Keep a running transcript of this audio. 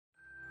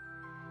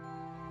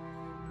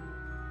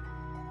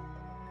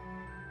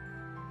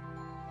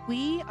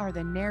We are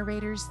the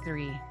Narrators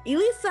 3,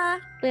 Elisa,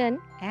 Lynn,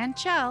 and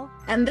Chell.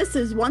 and this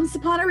is Once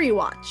Upon a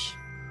Rewatch.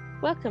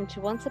 Welcome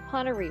to Once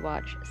Upon a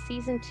Rewatch,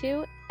 Season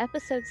 2,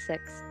 Episode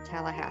 6,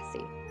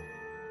 Tallahassee.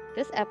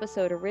 This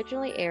episode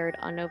originally aired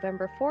on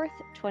November 4th,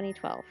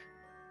 2012.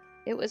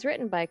 It was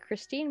written by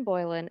Christine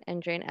Boylan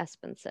and Jane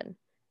Espenson,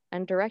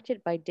 and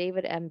directed by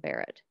David M.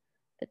 Barrett.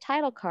 The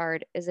title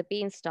card is a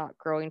beanstalk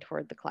growing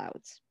toward the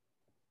clouds.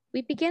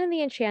 We begin in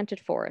the Enchanted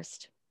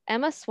Forest.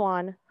 Emma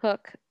Swan,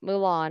 Hook,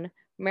 Mulan,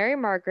 Mary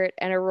Margaret,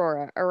 and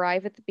Aurora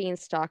arrive at the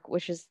beanstalk,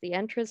 which is the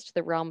entrance to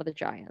the realm of the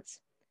giants.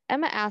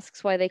 Emma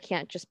asks why they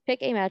can't just pick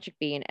a magic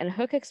bean, and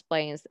Hook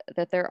explains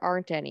that there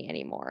aren't any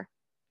anymore.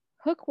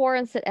 Hook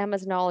warns that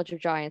Emma's knowledge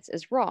of giants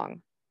is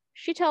wrong.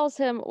 She tells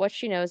him what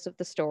she knows of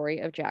the story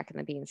of Jack and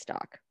the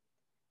Beanstalk.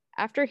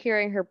 After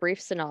hearing her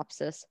brief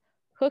synopsis,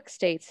 Hook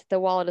states that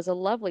while it is a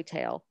lovely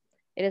tale,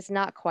 it is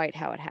not quite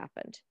how it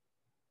happened.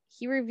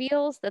 He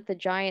reveals that the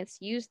giants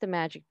used the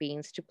magic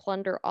beans to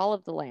plunder all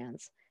of the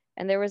lands,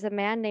 and there was a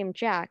man named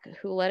Jack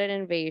who led an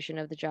invasion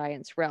of the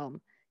giants'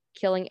 realm,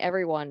 killing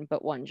everyone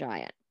but one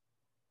giant.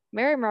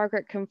 Mary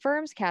Margaret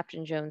confirms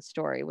Captain Jones'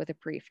 story with a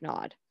brief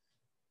nod.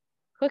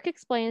 Hook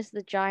explains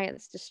the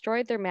giants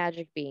destroyed their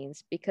magic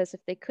beans because if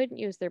they couldn't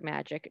use their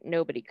magic,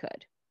 nobody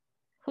could.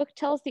 Hook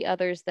tells the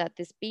others that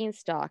this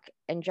beanstalk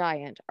and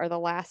giant are the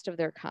last of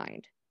their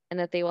kind, and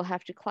that they will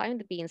have to climb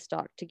the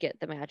beanstalk to get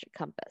the magic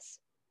compass.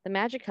 The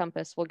magic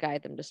compass will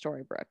guide them to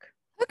Storybrooke.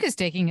 Hook is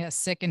taking a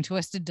sick and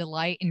twisted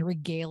delight in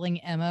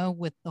regaling Emma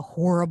with the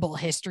horrible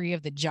history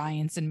of the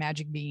giants and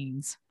magic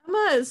beans.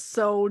 Emma is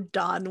so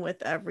done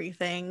with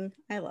everything.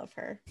 I love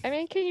her. I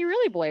mean, can you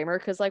really blame her?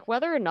 Because, like,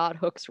 whether or not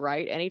Hook's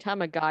right,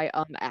 anytime a guy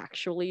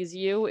actually's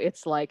you,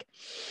 it's like,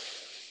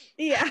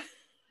 Yeah.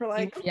 We're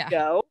like, Yeah.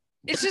 go.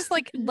 It's just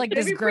like It'd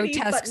this be pretty,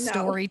 grotesque but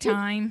no. story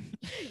time.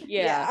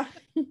 Yeah.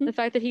 The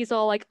fact that he's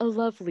all like, a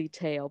lovely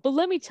tale. But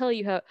let me tell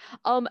you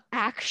how,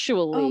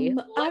 actually,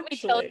 let me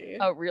tell you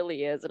how it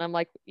really is. And I'm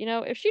like, you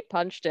know, if she'd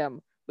punched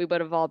him, we would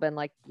have all been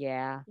like,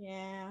 yeah.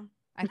 Yeah.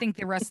 I think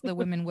the rest of the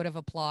women would have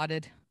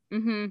applauded.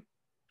 Mm-hmm.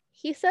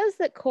 He says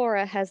that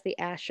Cora has the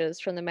ashes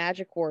from the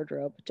magic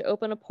wardrobe to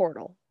open a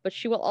portal, but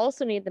she will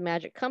also need the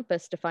magic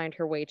compass to find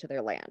her way to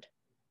their land.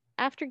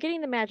 After getting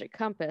the magic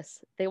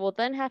compass, they will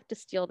then have to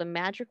steal the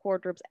magic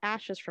wardrobe's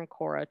ashes from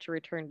Cora to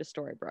return to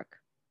Storybrooke.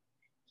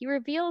 He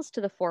reveals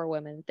to the four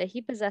women that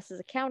he possesses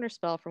a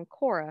counterspell from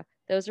Cora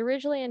that was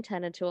originally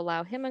intended to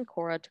allow him and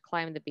Cora to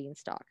climb the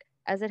beanstalk,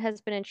 as it has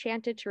been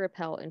enchanted to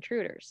repel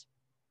intruders.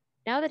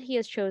 Now that he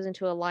has chosen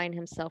to align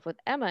himself with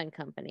Emma and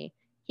company,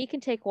 he can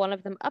take one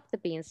of them up the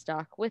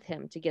beanstalk with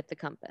him to get the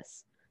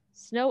compass.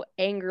 Snow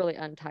angrily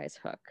unties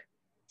Hook.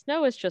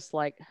 Snow is just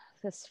like,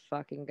 this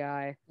fucking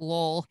guy.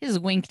 Lol. His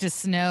wink to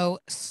Snow.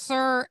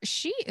 Sir,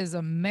 she is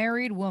a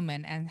married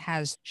woman and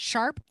has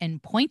sharp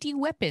and pointy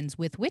weapons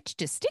with which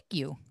to stick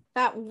you.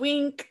 That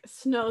wink,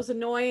 Snow's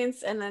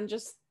annoyance, and then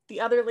just the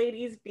other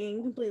ladies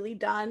being completely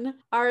done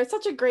are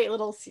such a great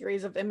little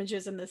series of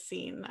images in this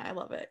scene. I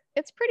love it.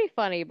 It's pretty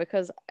funny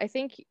because I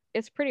think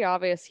it's pretty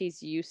obvious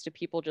he's used to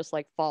people just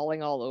like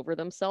falling all over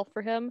themselves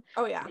for him.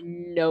 Oh, yeah.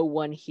 And no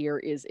one here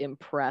is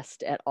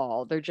impressed at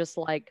all. They're just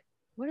like,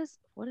 what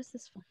is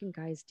this fucking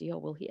guy's deal?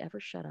 Will he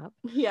ever shut up?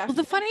 Yeah. Well,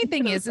 the funny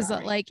thing is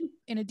that like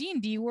in a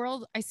D&D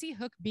world, I see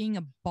Hook being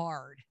a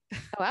bard.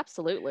 Oh,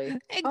 absolutely.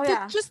 Oh,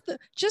 yeah. Just the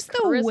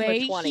Charisma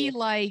way 20. he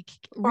like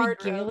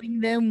Bard regaling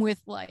them with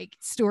like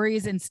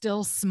stories and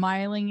still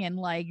smiling and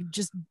like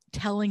just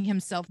telling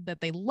himself that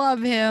they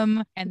love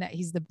him and that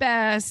he's the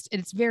best.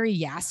 And it's very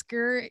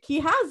Yasker. He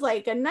has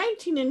like a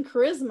 19 in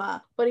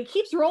charisma, but he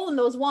keeps rolling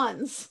those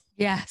ones.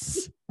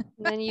 Yes.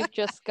 And then you've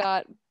just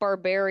got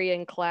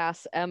barbarian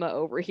class Emma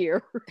over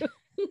here.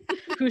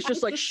 Who's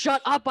just like,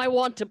 shut up, I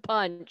want to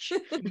punch.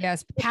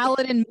 Yes.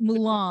 Paladin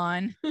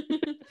Mulan.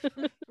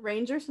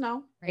 Ranger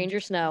Snow. Ranger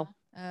Snow.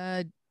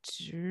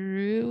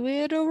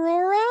 Druid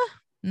Aurora?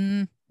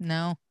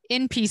 No.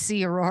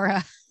 NPC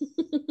Aurora.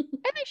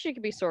 I think she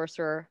could be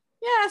sorcerer.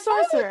 Yeah,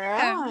 sorcerer.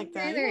 Yeah. I like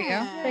that. Okay, there you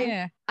go.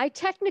 Yeah. I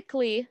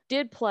technically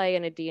did play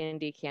in a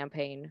D&D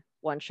campaign,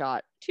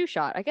 two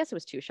shot. I guess it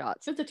was two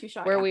shots. It's a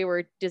two-shot. Where yeah. we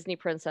were Disney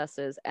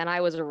princesses, and I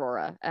was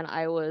Aurora, and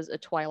I was a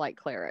Twilight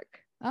cleric,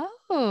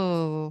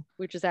 Oh.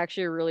 which is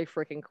actually a really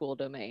freaking cool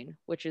domain,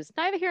 which is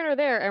neither here nor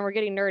there, and we're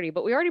getting nerdy,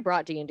 but we already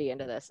brought D&D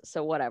into this,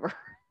 so whatever.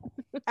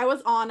 I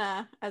was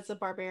Anna as a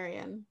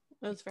barbarian.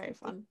 It was very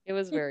fun. It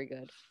was very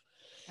good.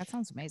 That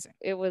sounds amazing.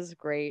 It was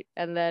great.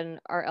 And then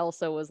our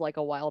Elsa was like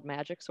a wild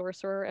magic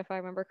sorcerer, if I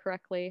remember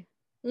correctly.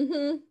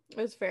 Mm-hmm. It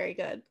was very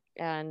good.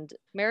 And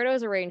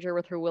Merido's a ranger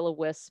with her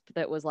will-o-wisp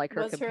that was like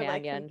her Was her, like,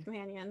 companion. her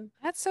companion.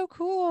 That's so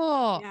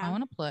cool. Yeah. I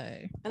want to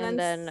play. And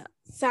then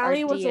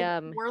Sally our was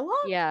DM a warlock?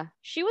 Yeah,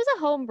 she was a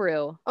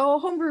homebrew. Oh,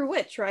 homebrew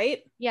witch,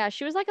 right? Yeah,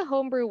 she was like a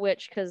homebrew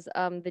witch because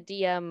the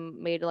DM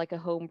made like a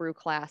homebrew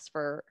class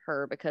for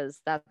her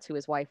because that's who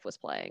his wife was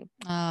playing.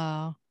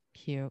 Oh,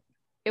 cute.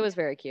 It was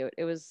very cute.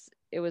 It was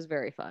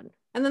very fun.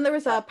 And then there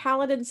was a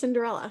paladin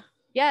Cinderella.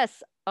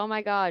 Yes. Oh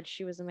my God,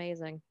 she was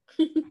amazing.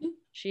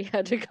 She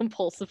had to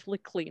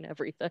compulsively clean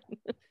everything.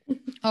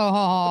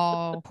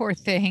 Oh, poor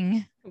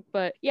thing.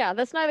 But yeah,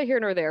 that's neither here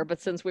nor there. But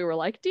since we were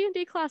like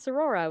D&D class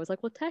Aurora, I was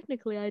like, well,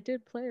 technically I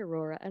did play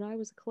Aurora and I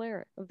was a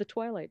cleric of the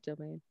Twilight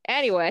Domain.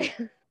 Anyway,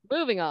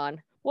 moving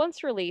on.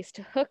 Once released,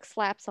 Hook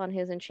slaps on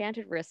his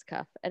enchanted wrist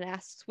cuff and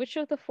asks which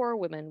of the 4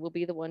 women will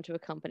be the one to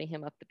accompany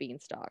him up the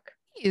beanstalk.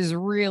 He is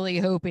really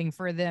hoping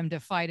for them to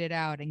fight it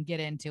out and get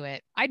into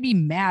it. I'd be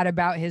mad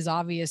about his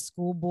obvious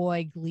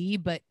schoolboy glee,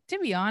 but to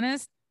be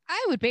honest,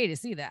 I would pay to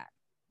see that.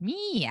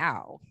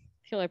 Meow.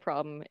 The only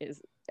problem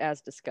is,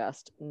 as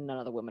discussed, none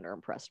of the women are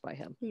impressed by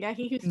him. Yeah,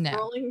 he's No.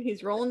 rolling.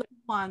 He's rolling the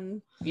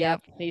one.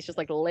 Yep. He's just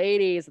like,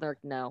 ladies, and they're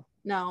like, no.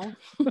 No.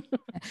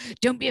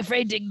 Don't be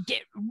afraid to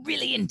get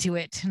really into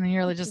it. And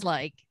you're just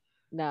like,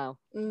 No.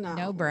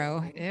 no,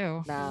 bro.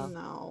 Ew. No.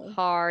 No.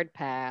 Hard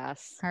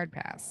pass. Hard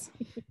pass.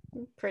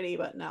 Pretty,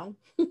 but no.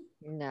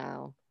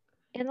 No.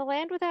 In the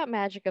land without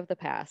magic of the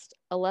past,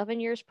 11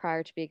 years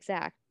prior to be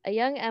exact, a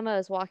young Emma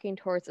is walking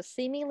towards a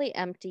seemingly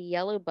empty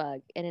yellow bug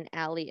in an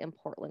alley in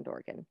Portland,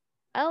 Oregon.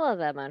 I love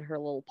Emma and her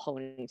little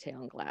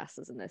ponytail and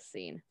glasses in this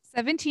scene.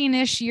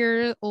 17-ish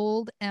year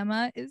old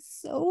Emma is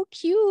so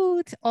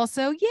cute.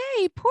 Also,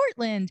 yay,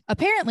 Portland.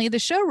 Apparently, the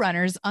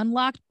showrunners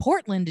unlocked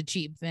Portland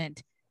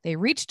achievement. They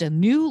reached a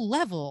new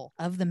level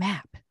of the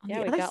map. On Yeah,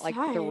 the we other got like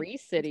side 3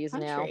 cities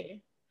now.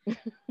 country.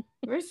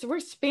 we're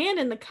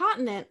spanning the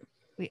continent.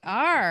 We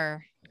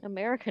are.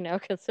 America now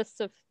consists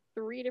of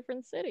 3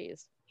 different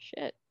cities.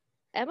 Shit.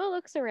 Emma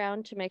looks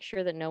around to make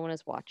sure that no one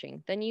is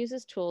watching, then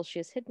uses tools she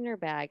has hidden in her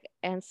bag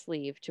and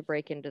sleeve to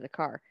break into the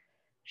car.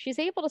 She's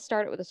able to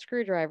start it with a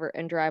screwdriver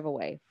and drive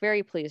away,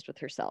 very pleased with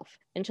herself,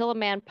 until a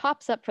man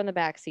pops up from the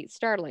back seat,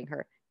 startling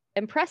her.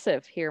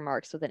 Impressive, he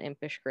remarks with an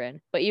impish grin,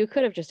 but you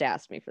could have just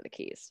asked me for the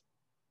keys.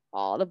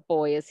 Aw, the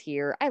boy is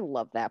here. I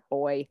love that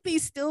boy.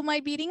 He's still my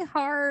beating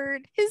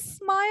heart. His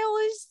smile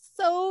is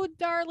so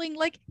darling.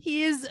 Like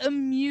he is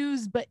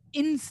amused, but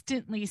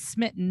instantly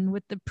smitten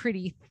with the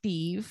pretty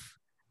thief.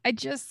 I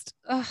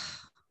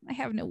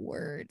have no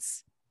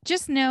words.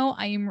 Just know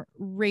I am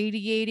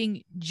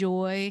radiating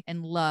joy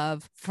and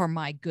love for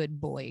my good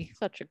boy.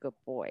 Such a good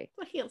boy.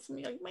 A handsome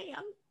young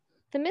man.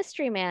 The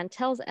mystery man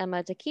tells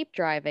Emma to keep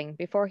driving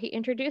before he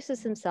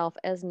introduces himself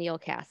as Neil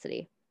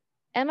Cassidy.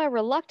 Emma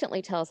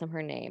reluctantly tells him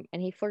her name,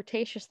 and he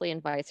flirtatiously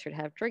invites her to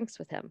have drinks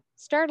with him,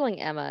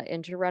 startling Emma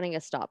into running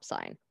a stop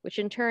sign, which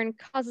in turn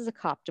causes a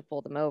cop to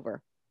pull them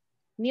over.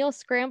 Neil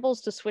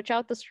scrambles to switch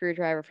out the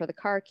screwdriver for the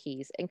car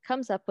keys and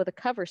comes up with a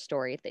cover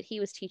story that he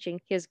was teaching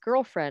his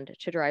girlfriend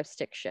to drive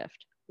stick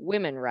shift.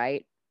 Women,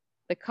 right?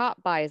 The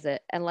cop buys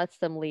it and lets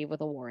them leave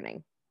with a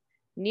warning.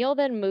 Neil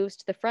then moves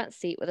to the front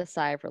seat with a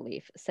sigh of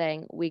relief,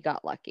 saying, "We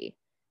got lucky."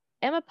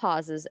 Emma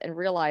pauses and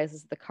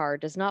realizes the car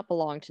does not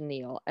belong to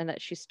Neil and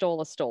that she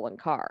stole a stolen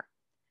car.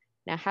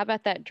 Now, how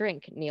about that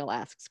drink? Neil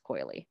asks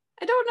coyly.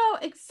 I don't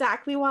know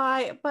exactly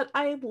why, but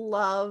I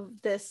love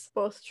this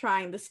both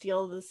trying to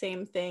steal the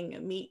same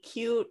thing, meet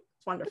cute.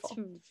 It's wonderful.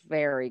 It's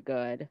very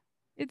good.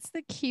 It's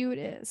the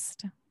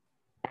cutest.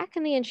 Back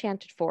in the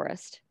Enchanted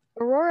Forest,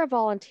 Aurora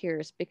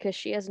volunteers because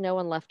she has no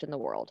one left in the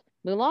world.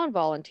 Mulan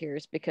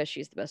volunteers because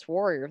she's the best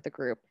warrior of the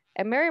group.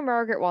 And Mary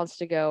Margaret wants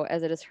to go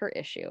as it is her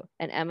issue,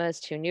 and Emma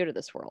is too new to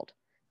this world.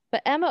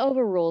 But Emma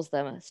overrules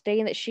them,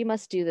 stating that she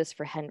must do this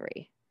for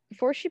Henry.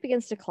 Before she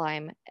begins to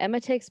climb, Emma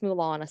takes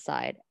Mulan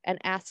aside and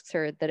asks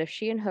her that if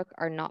she and Hook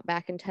are not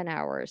back in 10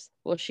 hours,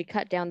 will she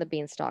cut down the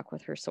beanstalk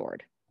with her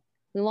sword.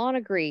 Mulan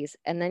agrees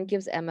and then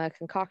gives Emma a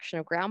concoction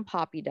of ground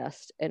poppy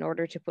dust in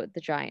order to put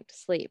the giant to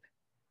sleep.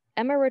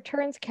 Emma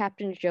returns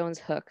Captain Jones'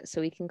 hook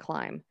so he can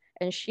climb,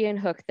 and she and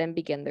Hook then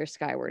begin their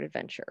skyward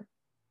adventure.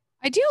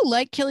 I do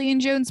like Killian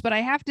Jones, but I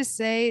have to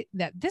say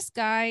that this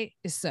guy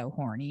is so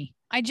horny.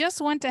 I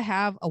just want to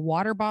have a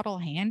water bottle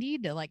handy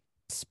to like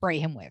spray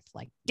him with,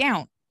 like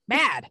down,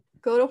 bad.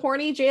 Go to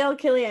horny jail,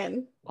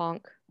 Killian.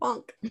 Bonk,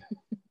 Bonk.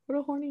 Go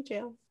to horny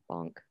jail.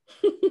 bonk.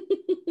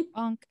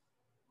 Bonk.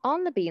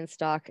 On the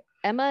beanstalk,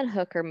 Emma and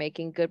Hook are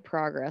making good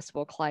progress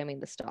while climbing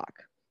the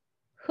stalk.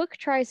 Hook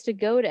tries to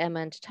goad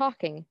Emma into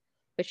talking,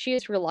 but she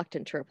is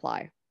reluctant to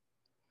reply.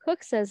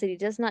 Hook says that he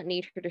does not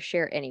need her to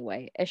share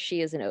anyway, as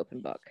she is an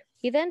open book.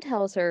 He then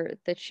tells her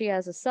that she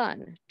has a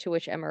son, to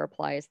which Emma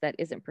replies that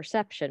isn't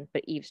perception,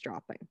 but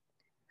eavesdropping.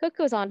 Hook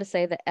goes on to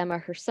say that Emma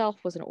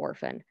herself was an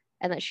orphan,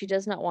 and that she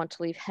does not want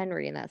to leave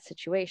Henry in that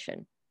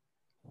situation.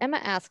 Emma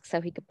asks how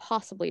he could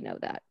possibly know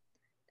that,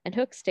 and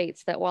Hook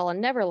states that while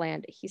in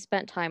Neverland, he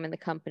spent time in the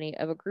company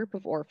of a group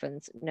of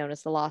orphans known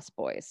as the Lost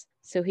Boys,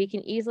 so he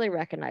can easily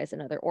recognize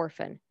another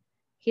orphan.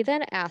 He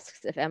then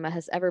asks if Emma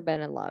has ever been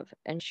in love,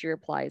 and she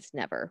replies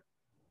never.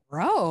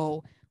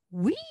 Bro,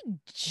 we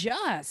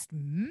just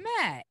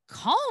met.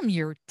 Calm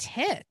your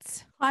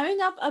tits. Climbing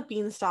up a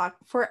beanstalk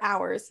for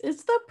hours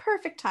is the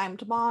perfect time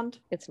to bond.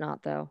 It's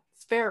not, though.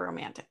 It's very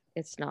romantic.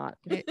 It's not.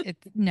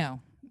 No,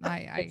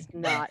 It's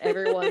not.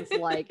 Everyone's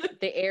like,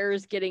 the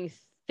air's getting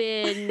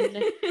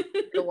thin,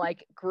 the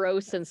like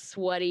gross and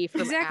sweaty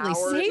from Exactly.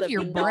 hours Save of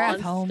your breath,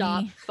 nonstop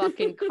homie.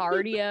 fucking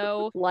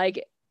cardio.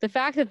 Like, the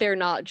fact that they're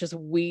not just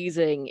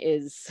wheezing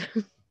is...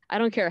 I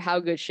don't care how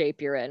good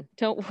shape you're in.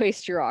 Don't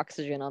waste your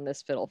oxygen on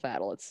this fiddle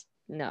faddle. It's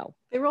No.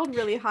 They rolled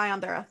really high on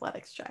their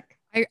athletics check.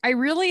 I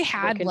really We're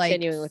had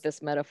continuing with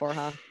this metaphor,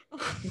 huh?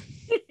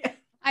 Yeah.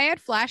 I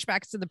had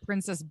flashbacks to the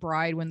Princess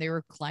Bride when they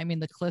were climbing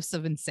the cliffs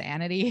of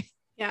insanity.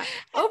 Yeah.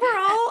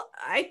 Overall,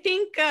 I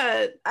think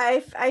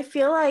I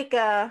feel like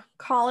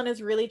Colin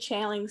is really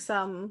channeling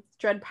some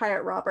Dread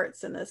Pirate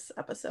Roberts in this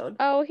episode.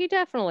 Oh, he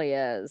definitely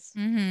is.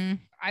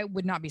 I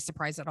would not be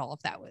surprised at all if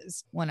that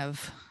was one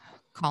of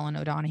Colin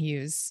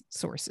O'Donoghue's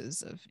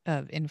sources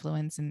of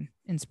influence and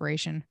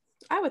inspiration.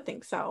 I would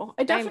think so.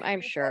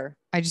 I'm sure.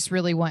 I just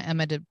really want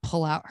Emma to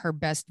pull out her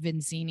best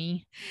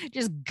Vincini,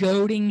 just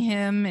goading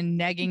him and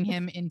negging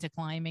him into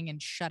climbing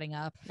and shutting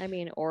up. I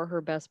mean, or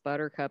her best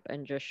Buttercup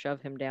and just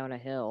shove him down a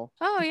hill.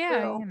 Oh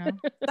yeah, True. you know.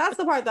 That's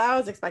the part that I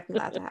was expecting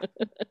that to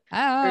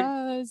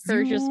happen.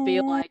 Her just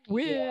be like,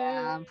 wish.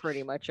 yeah, I'm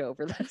pretty much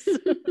over this.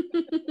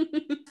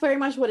 Very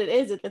much what it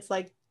is. It's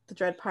like the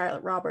Dread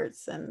Pirate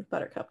Roberts and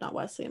Buttercup, not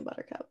Wesley and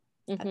Buttercup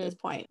at this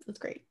point. It's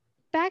great.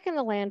 Back in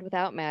the land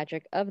without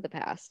magic of the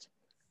past,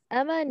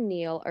 Emma and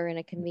Neil are in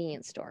a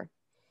convenience store.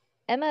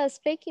 Emma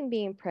is faking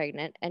being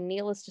pregnant, and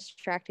Neil is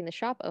distracting the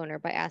shop owner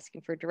by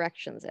asking for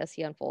directions as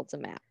he unfolds a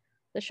map.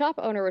 The shop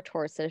owner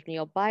retorts that if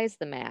Neil buys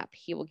the map,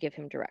 he will give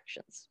him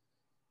directions.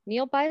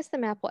 Neil buys the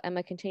map while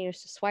Emma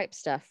continues to swipe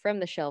stuff from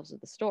the shelves of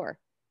the store.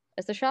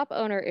 As the shop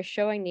owner is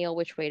showing Neil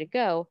which way to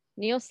go,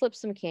 Neil slips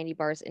some candy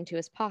bars into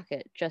his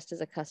pocket just as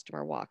a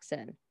customer walks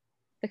in.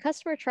 The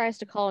customer tries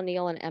to call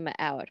Neil and Emma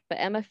out, but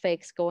Emma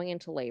fakes going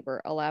into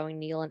labor, allowing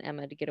Neil and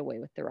Emma to get away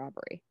with the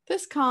robbery.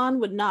 This con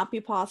would not be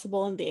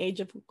possible in the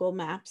age of Google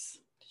Maps.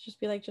 Just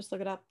be like, just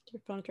look it up.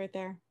 Your phone's right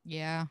there.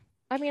 Yeah.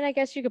 I mean, I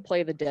guess you could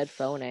play the dead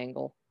phone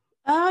angle.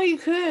 Oh, you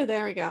could.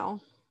 There we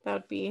go. That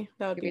would be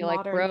be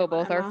like, bro,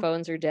 both our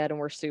phones are dead and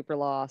we're super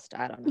lost.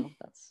 I don't know.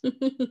 That's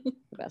the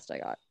best I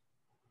got.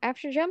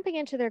 After jumping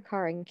into their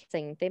car and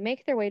kissing, they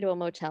make their way to a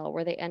motel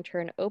where they enter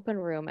an open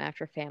room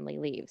after family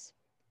leaves.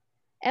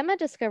 Emma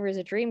discovers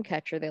a dream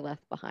catcher they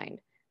left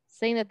behind,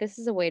 saying that this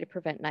is a way to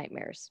prevent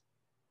nightmares.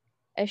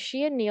 As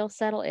she and Neil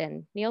settle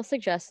in, Neil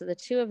suggests that the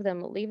two of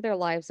them leave their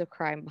lives of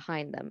crime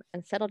behind them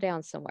and settle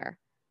down somewhere.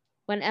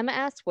 When Emma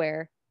asks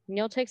where,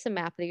 Neil takes a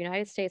map of the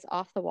United States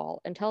off the wall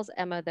and tells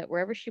Emma that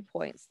wherever she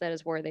points, that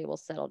is where they will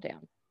settle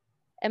down.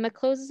 Emma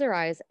closes her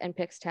eyes and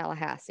picks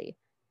Tallahassee,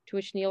 to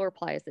which Neil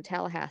replies that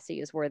Tallahassee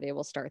is where they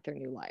will start their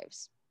new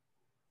lives.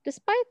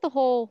 Despite the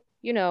whole,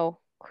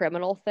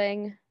 criminal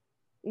thing,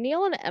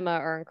 Neil and Emma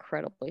are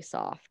incredibly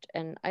soft,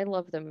 and I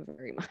love them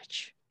very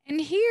much.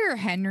 And here,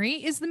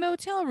 Henry, is the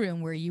motel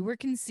room where you were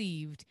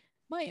conceived.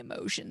 My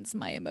emotions,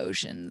 my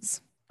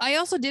emotions. I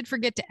also did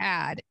forget to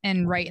add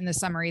and write in the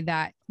summary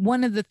that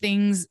one of the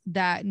things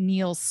that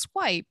Neil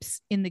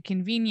swipes in the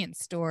convenience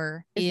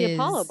store is the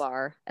Apollo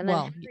bar. And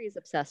then Henry's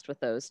obsessed with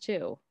those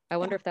too. I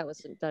wonder if that was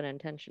done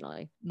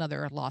intentionally.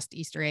 Another lost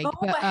Easter egg.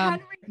 Oh,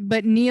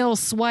 but Neil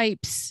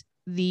swipes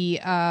the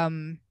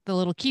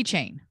little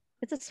keychain.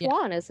 It's a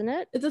swan, isn't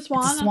it? It's a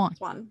swan. It's a swan.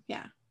 Swan.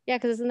 Yeah. Yeah,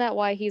 because isn't that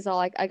why he's all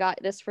like, I got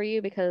this for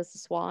you because it's a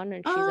swan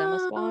and she's Emma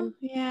Swan?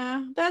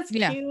 Yeah, that's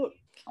cute.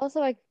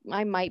 Also,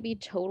 I might be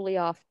totally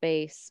off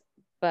base,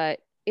 but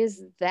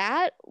is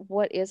that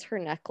what is her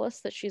necklace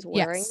that she's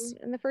wearing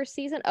in the first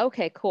season?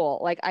 Okay, cool.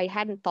 Like, I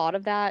hadn't thought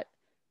of that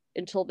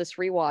until this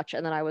rewatch,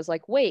 and then I was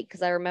like, wait,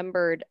 because I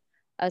remembered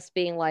us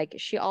being like,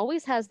 she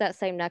always has that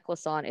same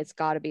necklace on. It's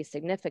got to be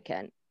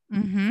significant.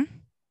 Mm-hmm.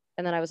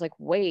 And then I was like,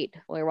 wait,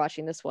 when we were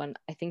watching this one,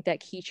 I think that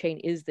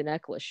keychain is the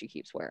necklace she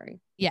keeps wearing.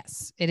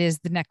 Yes, it is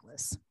the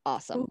necklace.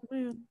 Awesome.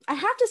 Oh, I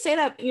have to say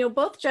that,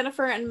 both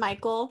Jennifer and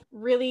Michael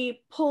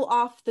really pull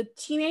off the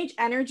teenage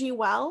energy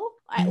well.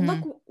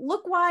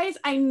 Look wise,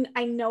 I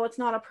know it's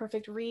not a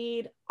perfect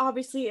read,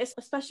 obviously,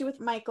 especially with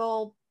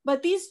Michael.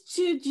 But these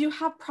two do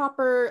have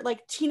proper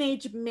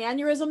teenage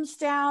mannerisms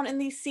down in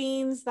these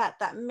scenes, that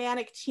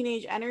manic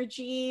teenage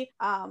energy.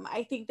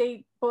 I think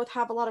they both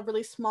have a lot of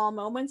really small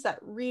moments that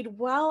read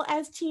well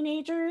as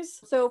teenagers.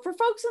 So for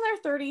folks in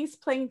their 30s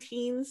playing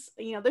teens,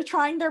 they're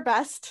trying their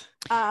best.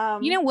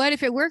 You know what?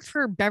 If it worked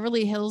for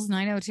Beverly Hills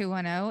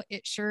 90210,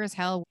 it sure as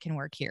hell can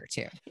work here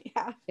too.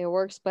 Yeah. It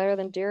works better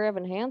than Dear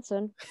Evan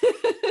Hansen.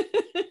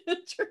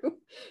 True.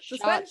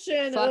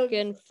 Suspension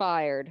fucking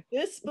fired.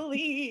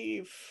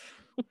 Disbelief.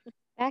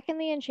 Back in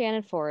the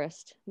Enchanted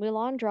Forest,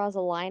 Mulan draws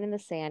a line in the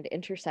sand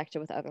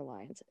intersected with other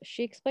lines.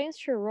 She explains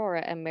to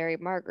Aurora and Mary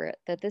Margaret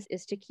that this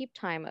is to keep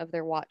time of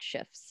their watch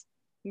shifts.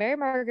 Mary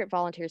Margaret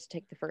volunteers to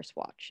take the first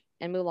watch,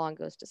 and Mulan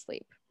goes to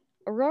sleep.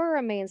 Aurora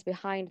remains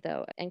behind,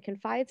 though, and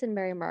confides in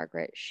Mary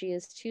Margaret she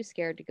is too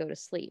scared to go to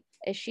sleep,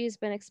 as she's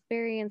been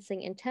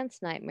experiencing intense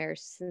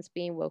nightmares since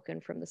being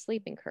woken from the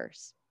sleeping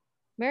curse.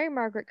 Mary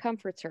Margaret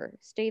comforts her,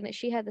 stating that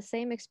she had the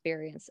same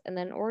experience, and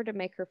that in order to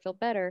make her feel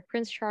better,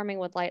 Prince Charming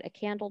would light a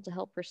candle to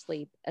help her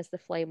sleep, as the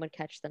flame would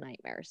catch the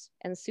nightmares,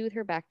 and soothe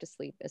her back to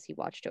sleep as he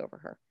watched over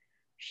her.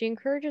 She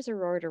encourages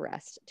Aurora to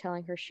rest,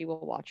 telling her she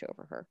will watch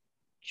over her.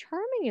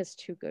 Charming is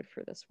too good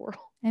for this world.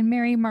 And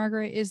Mary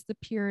Margaret is the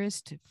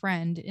purest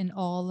friend in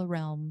all the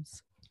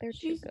realms. They're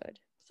too good.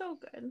 So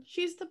good.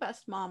 She's the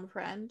best mom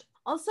friend.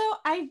 Also,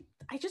 I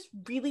just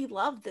really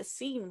love this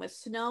scene with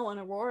Snow and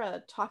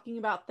Aurora talking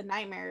about the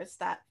nightmares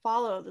that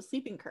follow the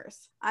sleeping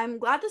curse. I'm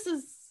glad this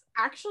is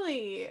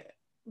actually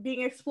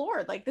being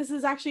explored. Like, this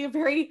is actually a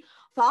very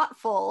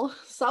thoughtful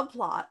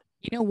subplot.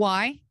 You know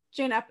why?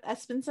 Jane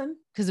Espenson.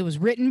 Because it was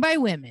written by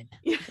women.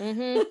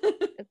 Mm-hmm.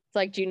 It's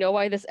like, do you know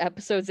why this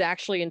episode's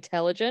actually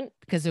intelligent?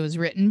 Because it was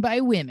written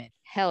by women.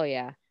 Hell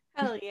yeah.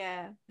 Hell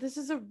yeah. This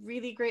is a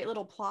really great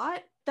little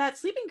plot. That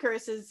sleeping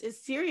curse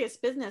is serious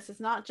business.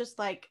 It's not just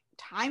like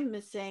time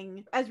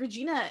missing. As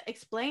Regina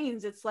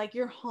explains, it's like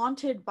you're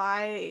haunted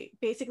by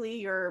basically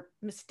your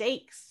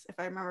mistakes, if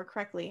I remember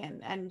correctly,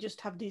 and just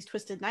have these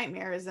twisted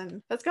nightmares,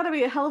 and that's got to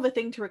be a hell of a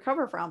thing to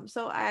recover from.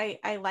 So I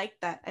like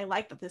that. I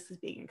like that this is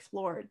being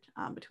explored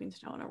between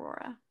Snow and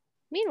Aurora.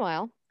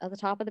 Meanwhile, at the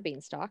top of the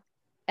beanstalk,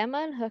 Emma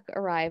and Hook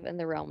arrive in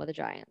the realm of the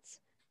giants,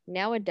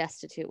 now a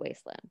destitute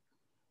wasteland.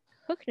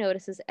 Hook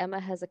notices Emma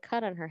has a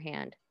cut on her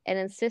hand and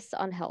insists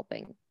on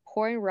helping,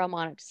 pouring rum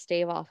on it to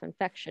stave off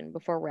infection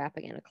before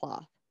wrapping in a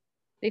cloth.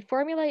 They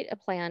formulate a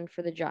plan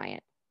for the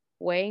giant,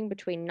 weighing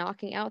between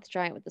knocking out the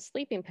giant with the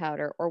sleeping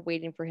powder or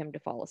waiting for him to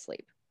fall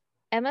asleep.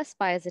 Emma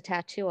spies a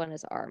tattoo on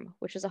his arm,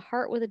 which is a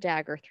heart with a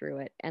dagger through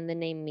it and the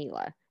name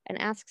Mila, and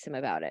asks him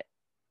about it.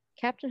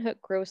 Captain Hook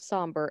grows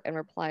somber and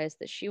replies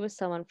that she was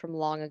someone from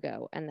long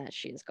ago and that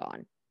she is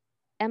gone.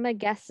 Emma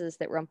guesses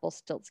that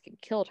Rumpelstiltskin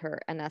killed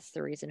her, and that's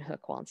the reason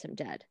Hook wants him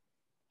dead.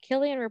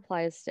 Killian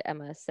replies to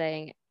Emma,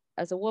 saying,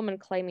 as a woman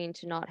claiming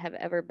to not have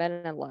ever been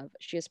in love,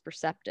 she is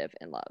perceptive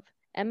in love.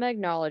 Emma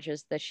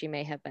acknowledges that she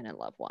may have been in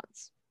love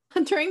once.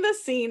 During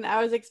this scene,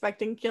 I was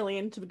expecting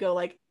Killian to go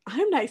like,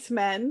 I'm nice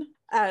men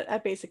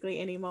at basically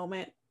any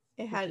moment.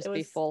 It was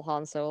be full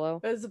Han Solo.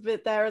 There was a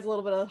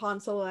little bit of Han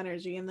Solo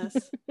energy in this.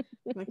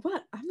 I'm like,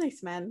 what? I'm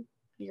nice men.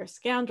 You're a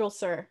scoundrel,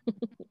 sir.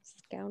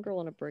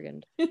 Scoundrel and a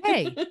brigand.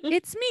 Hey,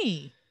 it's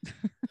me.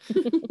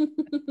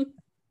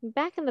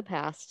 Back in the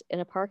past, in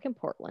a park in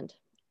Portland,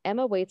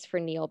 Emma waits for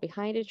Neil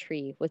behind a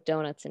tree with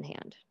donuts in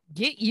hand.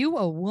 Get you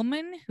a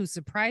woman who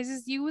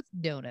surprises you with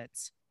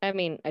donuts. I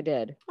mean, I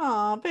did.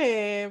 Aw,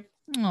 babe.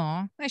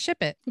 Aw, I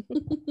ship it.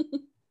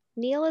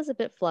 Neil is a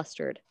bit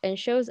flustered and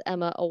shows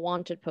Emma a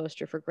wanted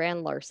poster for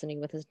grand larceny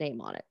with his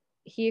name on it.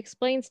 He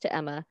explains to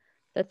Emma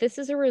that this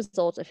is a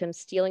result of him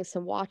stealing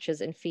some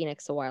watches in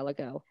Phoenix a while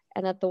ago,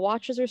 and that the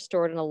watches are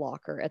stored in a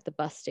locker at the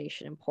bus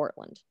station in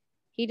Portland.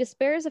 He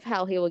despairs of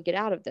how he will get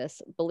out of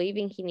this,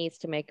 believing he needs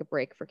to make a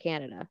break for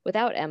Canada,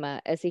 without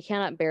Emma, as he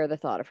cannot bear the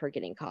thought of her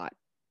getting caught.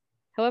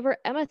 However,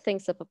 Emma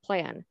thinks up a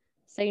plan,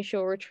 saying she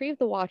will retrieve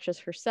the watches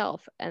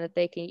herself, and that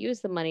they can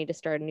use the money to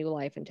start a new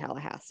life in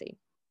Tallahassee.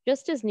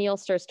 Just as Neil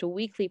starts to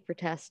weakly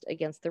protest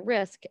against the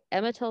risk,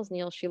 Emma tells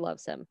Neil she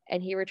loves him,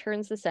 and he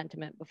returns the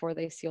sentiment before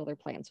they seal their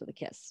plans with a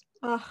kiss.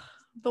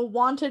 The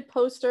wanted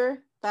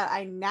poster that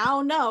I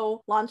now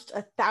know launched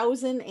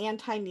 1,000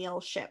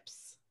 anti-Neil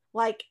ships.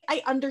 Like,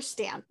 I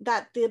understand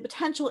that the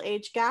potential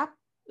age gap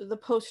the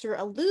poster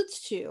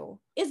alludes to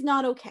is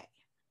not okay.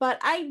 But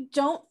I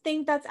don't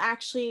think that's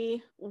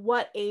actually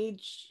what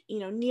age,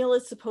 Neil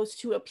is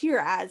supposed to appear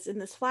as in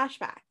this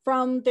flashback.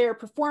 From their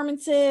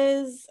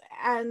performances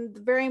and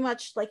very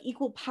much like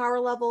equal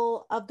power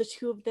level of the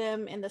two of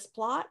them in this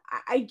plot,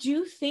 I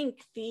do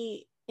think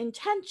the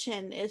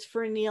intention is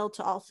for Neil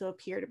to also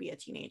appear to be a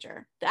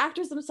teenager. The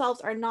actors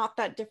themselves are not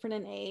that different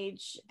in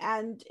age,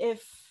 and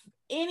if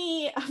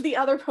any of the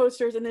other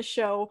posters in this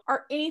show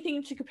are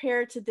anything to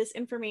compare to this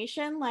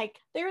information, like,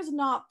 there's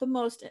not the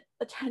most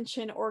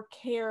attention or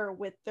care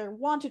with their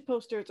wanted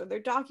posters or their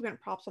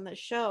document props on this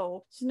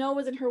show. Snow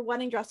was in her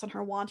wedding dress on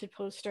her wanted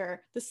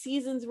poster. The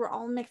seasons were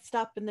all mixed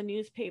up in the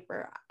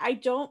newspaper. I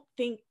don't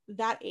think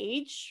that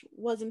age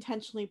was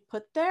intentionally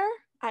put there.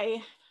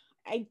 I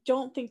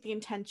don't think the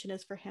intention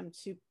is for him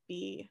to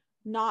be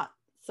not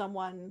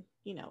someone,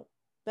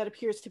 that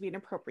appears to be an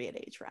appropriate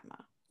age for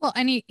Emma. Well,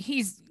 and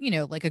he's,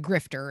 like a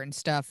grifter and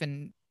stuff.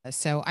 And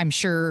so I'm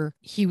sure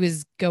he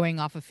was going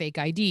off a fake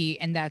ID,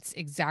 and that's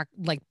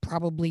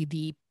probably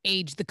the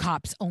age the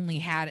cops only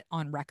had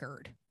on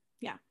record.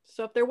 Yeah.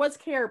 So if there was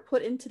care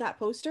put into that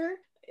poster,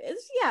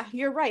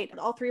 you're right.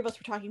 All three of us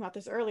were talking about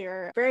this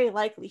earlier. Very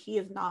likely he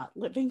is not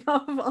living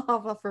off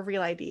of a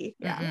real ID.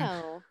 Yeah.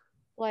 No.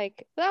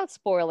 Like, without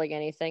spoiling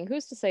anything,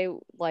 who's to say,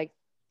 like,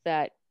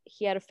 that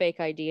he had a fake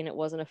ID and it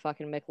wasn't a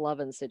fucking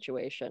McLovin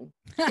situation?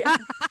 Yeah.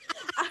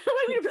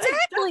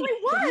 Exactly.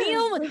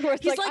 Neil,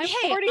 he's like,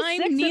 hey,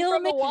 I'm Neil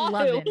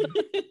McLovin.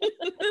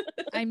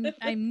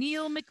 I'm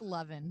Neil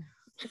McLovin.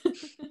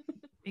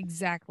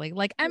 Exactly.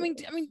 Like, I mean,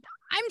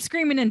 I'm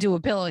screaming into a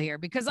pillow here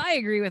because I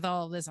agree with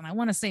all of this and I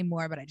want to say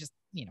more, but I just,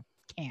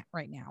 can't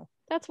right now.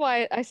 That's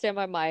why I stand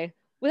by my,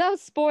 without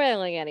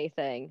spoiling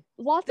anything.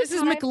 This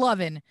is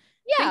McLovin.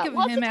 Yeah, think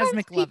of him as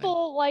McLovin.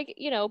 People like,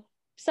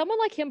 someone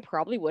like him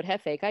probably would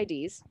have fake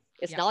IDs.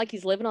 It's not like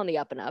he's living on the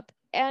up and up.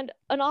 And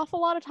an awful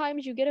lot of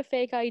times you get a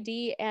fake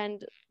ID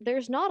and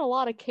there's not a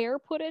lot of care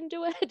put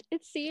into it,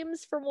 it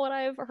seems, from what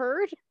I've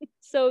heard.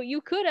 So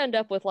you could end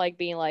up with like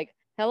being like,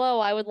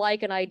 hello, I would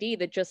like an ID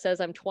that just says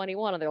I'm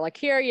 21. And they're like,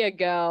 here you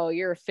go.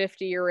 You're a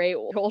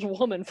 50-year-old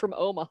woman from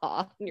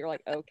Omaha. And you're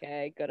like,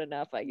 okay, good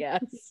enough, I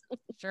guess.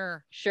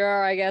 Sure.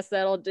 Sure, I guess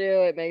that'll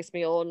do. It makes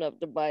me old enough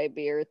to buy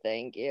beer.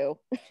 Thank you.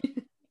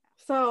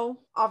 So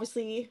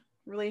obviously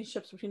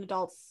relationships between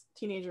adults,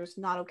 teenagers,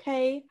 not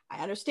okay.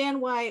 I understand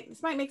why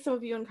this might make some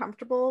of you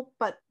uncomfortable,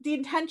 but the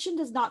intention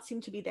does not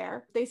seem to be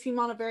there. They seem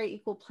on a very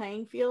equal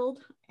playing field.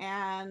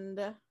 And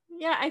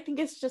yeah, I think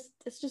it's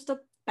just a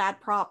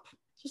bad prop.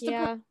 Just a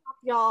bad prop,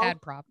 y'all.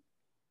 Bad prop.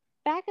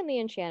 Back in the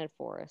Enchanted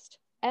Forest,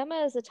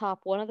 Emma is atop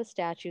one of the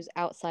statues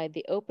outside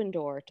the open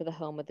door to the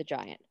home of the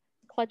giant,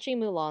 clutching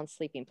Mulan's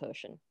sleeping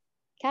potion.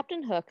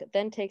 Captain Hook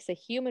then takes a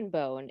human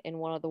bone in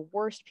one of the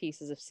worst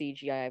pieces of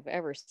CGI I've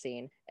ever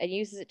seen and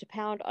uses it to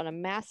pound on a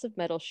massive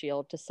metal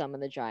shield to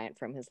summon the giant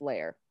from his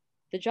lair.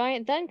 The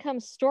giant then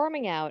comes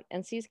storming out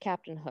and sees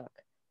Captain Hook.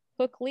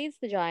 Hook leads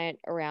the giant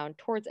around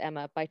towards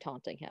Emma by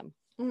taunting him.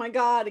 Oh my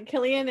god,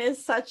 Killian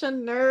is such a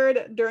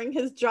nerd during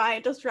his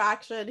giant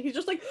distraction. He's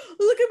just like,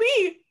 look at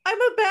me, I'm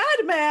a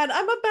bad man,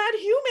 I'm a bad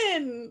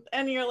human.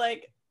 And you're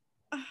like,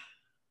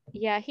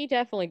 yeah, he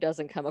definitely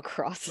doesn't come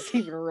across as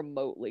even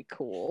remotely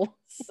cool.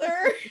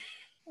 Sir. He's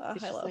I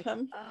just love like,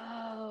 him.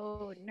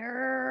 oh,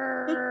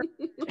 nerd.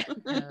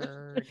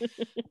 Nerd.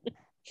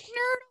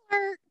 Nerd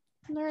alert.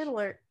 Nerd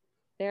alert.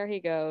 There he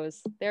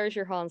goes. There's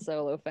your Han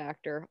Solo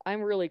factor.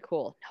 I'm really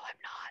cool. No, I'm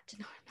not.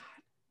 No,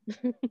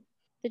 I'm not.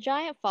 The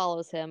giant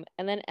follows him,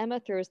 and then Emma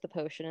throws the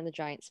potion in the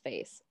giant's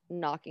face,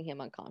 knocking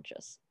him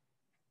unconscious.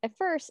 At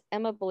first,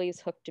 Emma believes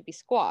Hook to be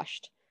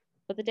squashed,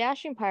 but the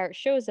dashing pirate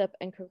shows up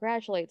and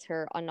congratulates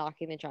her on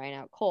knocking the giant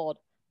out cold,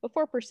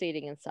 before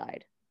proceeding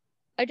inside.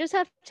 I just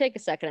have to take a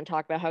second and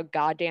talk about how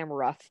goddamn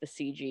rough the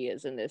CG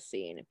is in this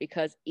scene,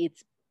 because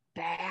it's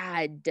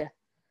bad.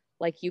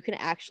 Like, you can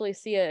actually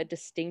see a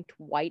distinct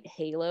white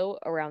halo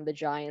around the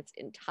giant's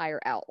entire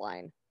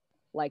outline.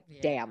 Like,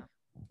 damn.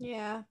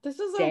 Yeah, this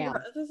is Damn.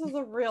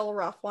 a real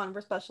rough one for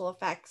special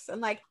effects,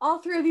 and like all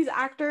three of these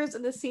actors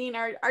in the scene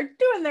are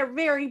doing their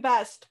very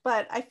best,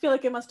 but I feel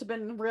like it must have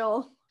been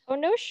real. Oh,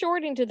 no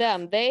shorting to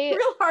them. They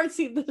real hard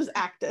scene that was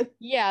acted.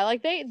 Yeah,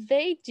 like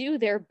they do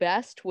their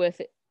best with,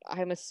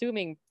 I'm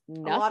assuming,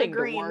 nothing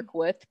to work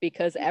with,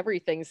 because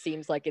everything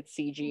seems like it's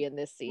CG in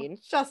this scene.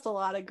 Just a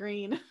lot of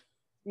green.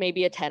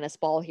 Maybe a tennis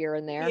ball here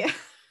and there. Yeah.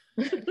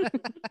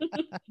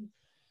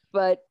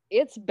 But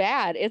it's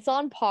bad. It's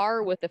on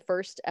par with the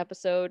first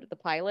episode, the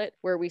pilot,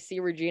 where we see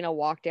Regina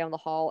walk down the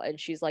hall and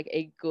she's like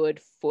a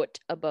good foot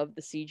above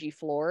the CG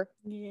floor.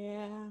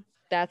 Yeah.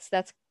 That's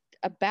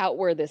about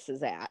where this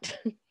is at.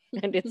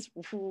 And it's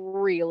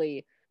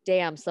really,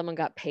 damn, someone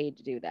got paid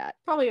to do that.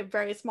 Probably a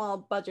very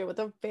small budget with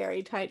a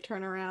very tight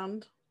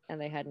turnaround. And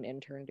they had an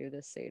intern do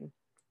this scene.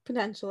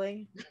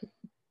 Potentially.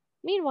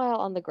 Meanwhile,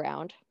 on the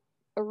ground,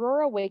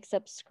 Aurora wakes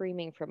up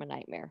screaming from a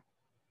nightmare.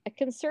 A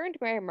concerned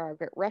Mary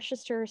Margaret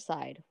rushes to her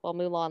side while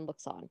Mulan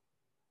looks on.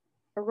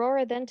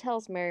 Aurora then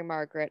tells Mary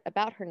Margaret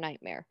about her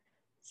nightmare,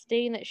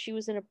 stating that she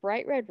was in a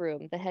bright red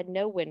room that had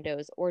no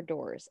windows or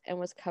doors and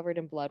was covered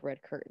in blood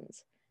red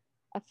curtains.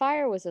 A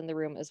fire was in the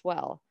room as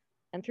well,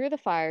 and through the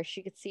fire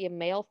she could see a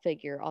male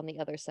figure on the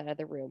other side of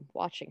the room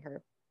watching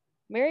her.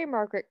 Mary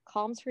Margaret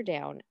calms her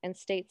down and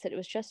states that it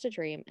was just a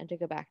dream and to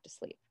go back to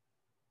sleep.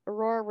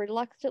 Aurora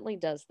reluctantly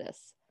does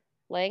this,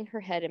 laying her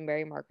head in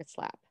Mary Margaret's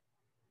lap.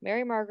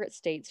 Mary Margaret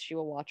states she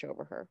will watch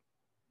over her.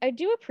 I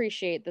do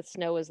appreciate that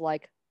Snow is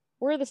like,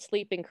 we're the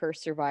Sleeping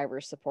Curse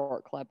Survivors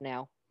support club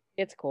now.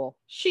 It's cool.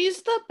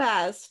 She's the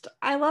best.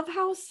 I love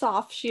how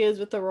soft she is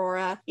with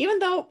Aurora. Even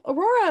though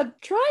Aurora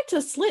tried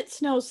to slit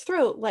Snow's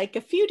throat like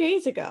a few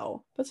days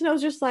ago. But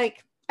Snow's just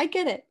like, I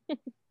get it.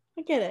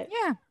 I get it.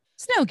 Yeah,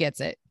 Snow gets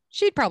it.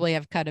 She'd probably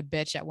have cut a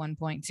bitch at one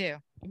point too.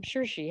 I'm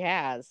sure she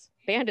has.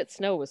 Bandit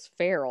Snow was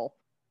feral.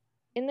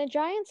 In the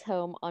giant's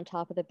home on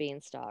top of the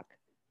beanstalk,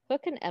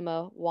 Hook and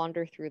Emma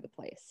wander through the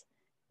place,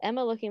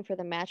 Emma looking for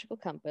the magical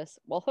compass,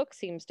 while Hook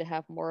seems to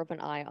have more of an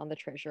eye on the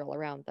treasure all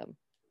around them.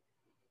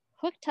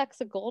 Hook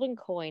tucks a golden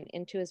coin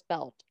into his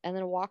belt and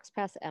then walks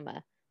past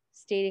Emma,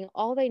 stating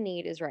all they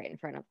need is right in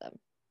front of them.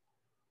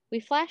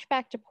 We flash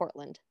back to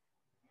Portland.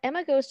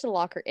 Emma goes to the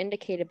locker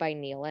indicated by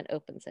Neil and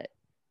opens it,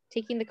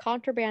 taking the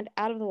contraband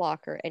out of the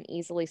locker and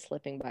easily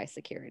slipping by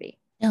security.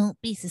 Don't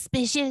be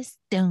suspicious.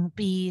 Don't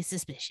be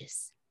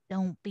suspicious.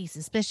 Don't be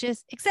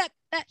suspicious, except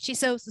that she's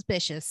so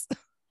suspicious.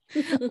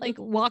 Like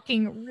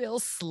walking real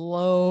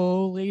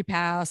slowly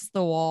past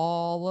the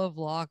wall of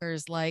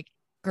lockers, like,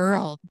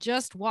 girl,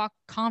 just walk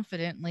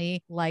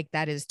confidently, like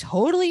that is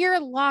totally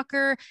your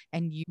locker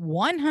and you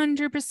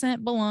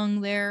 100% belong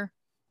there.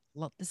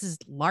 Look, this is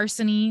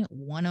larceny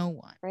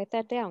 101. Write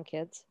that down,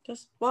 kids.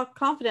 Just walk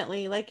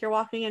confidently like you're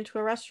walking into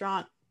a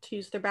restaurant to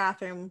use their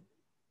bathroom,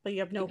 but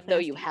you have no Even though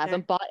you plans to eat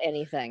haven't bought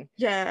anything.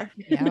 there.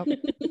 Yep.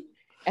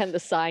 And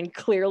the sign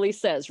clearly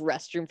says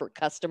restroom for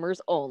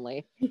customers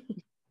only.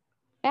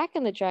 Back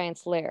in the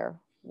giant's lair,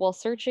 while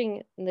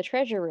searching in the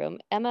treasure room,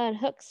 Emma and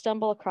Hook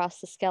stumble across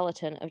the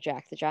skeleton of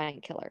Jack the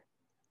Giant Killer.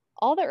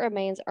 All that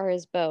remains are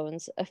his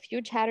bones, a few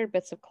tattered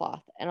bits of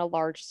cloth, and a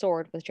large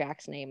sword with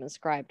Jack's name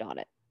inscribed on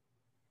it.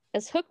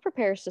 As Hook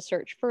prepares to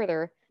search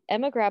further,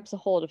 Emma grabs a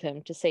hold of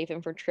him to save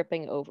him from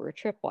tripping over a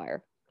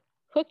tripwire.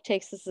 Hook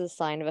takes this as a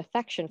sign of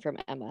affection from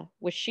Emma,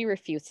 which she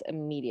refutes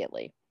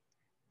immediately.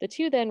 The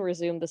two then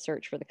resume the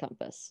search for the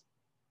compass.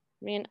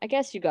 I mean, I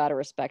guess you gotta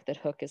respect that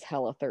Hook is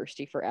hella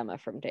thirsty for Emma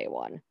from day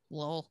one.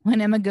 Lol.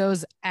 When Emma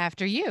goes,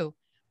 after you,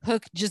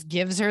 Hook just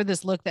gives her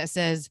this look that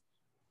says,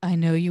 I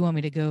know you want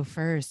me to go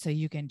first so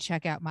you can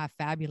check out my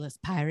fabulous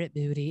pirate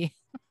booty.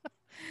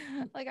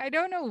 Like, I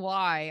don't know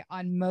why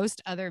on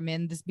most other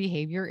men this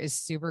behavior is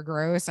super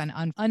gross and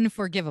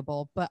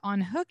unforgivable, but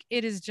on Hook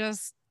it is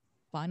just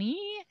funny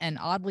and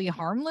oddly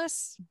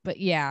harmless. But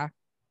yeah,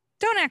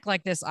 don't act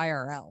like this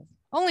IRL.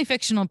 Only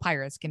fictional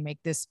pirates can make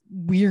this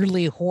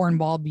weirdly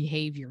hornball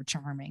behavior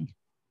charming.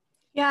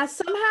 Yeah,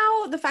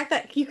 somehow the fact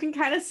that you can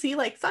kind of see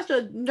like such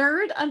a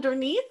nerd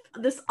underneath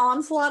this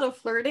onslaught of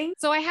flirting.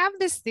 So I have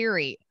this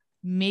theory.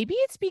 Maybe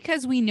it's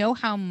because we know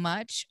how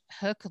much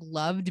Hook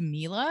loved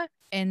Mila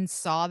and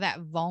saw that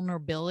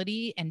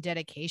vulnerability and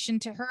dedication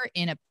to her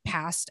in a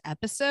past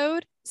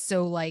episode.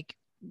 So like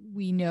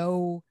we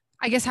know,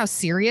 I guess, how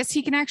serious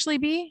he can actually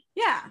be.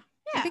 Yeah.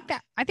 I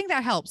think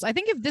that helps. I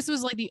think if this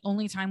was like the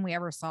only time we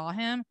ever saw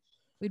him,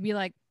 we'd be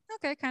like,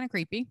 okay, kind of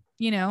creepy,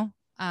 you know?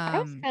 I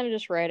was kind of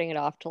just writing it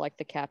off to like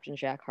the Captain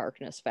Jack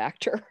Harkness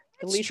factor,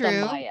 at least true.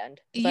 on my end.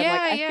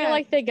 I feel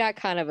like they got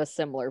kind of a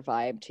similar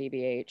vibe,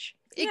 TBH.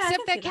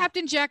 Except that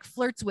Captain Jack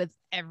flirts with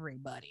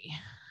everybody.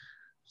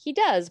 He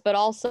does, but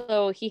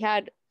also he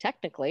had kind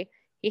of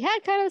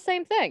the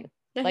same thing.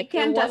 Yeah, like he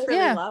can desperately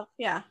love.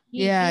 Yeah.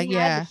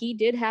 He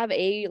did have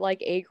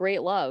a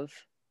great love.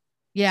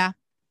 Yeah.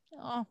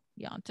 Oh,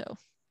 Yanto.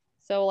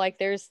 So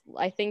like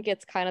I think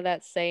it's kind of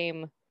that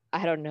same,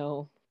 I don't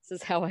know.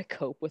 This is how I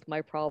cope with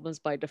my problems,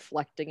 by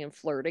deflecting and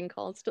flirting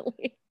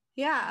constantly.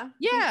 Yeah.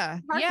 Yeah.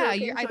 Yeah.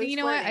 You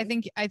know what? I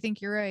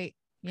think you're right.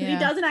 Because he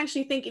doesn't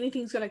actually think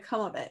anything's going to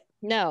come of it.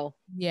 No.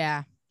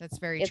 Yeah, that's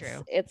very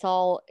true. It's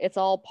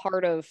all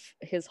part of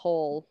his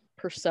whole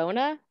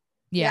persona.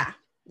 Yeah.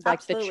 Like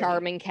absolutely. The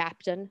charming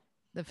captain.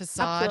 The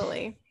facade.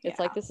 Absolutely. It's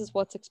like, this is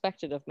what's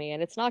expected of me,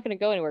 and it's not going to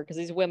go anywhere because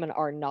these women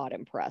are not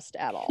impressed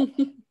at all.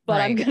 But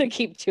right. I'm going to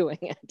keep doing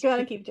it. You got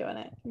to keep doing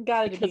it.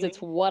 Because it's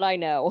what I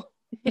know.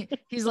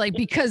 He's like,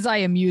 because I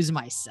amuse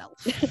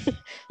myself.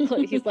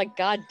 He's like,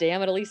 God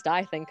damn it, at least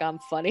I think I'm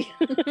funny.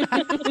 But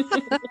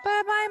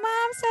my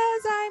mom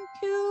says I'm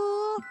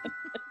cool.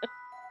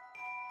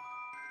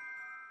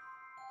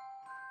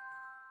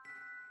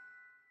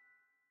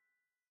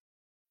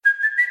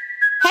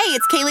 Hey,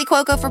 it's Kaylee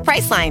Cuoco for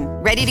Priceline.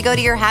 Ready to go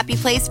to your happy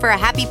place for a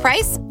happy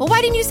price? Well,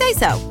 why didn't you say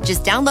so?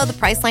 Just download the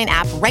Priceline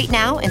app right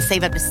now and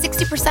save up to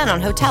 60% on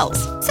hotels.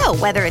 So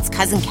whether it's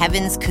Cousin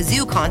Kevin's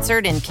Kazoo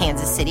Concert in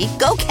Kansas City,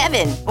 go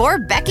Kevin, or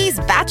Becky's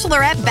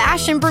Bachelorette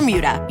Bash in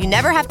Bermuda, you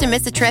never have to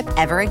miss a trip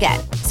ever again.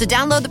 So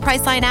download the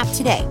Priceline app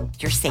today.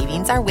 Your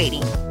savings are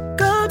waiting.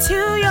 Go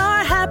to your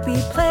happy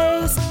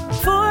place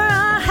for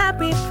a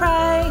happy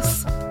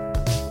price.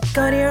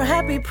 Go to your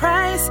happy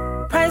price,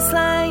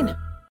 Priceline.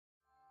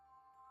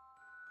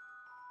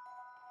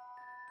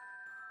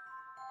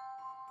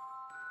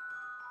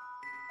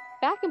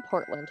 Back in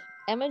Portland,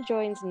 Emma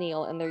joins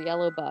Neil and their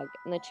yellow bug,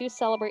 and the two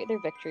celebrate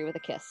their victory with a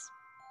kiss.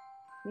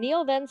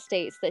 Neil then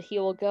states that he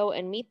will go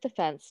and meet the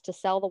fence to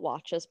sell the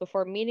watches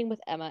before meeting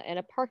with Emma in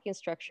a parking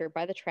structure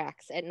by the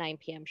tracks at 9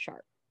 p.m.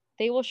 sharp.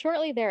 They will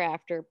shortly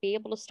thereafter be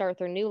able to start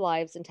their new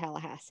lives in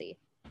Tallahassee.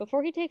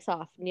 Before he takes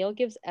off, Neil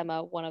gives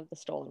Emma one of the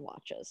stolen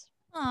watches.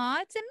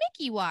 Aw, it's a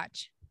Mickey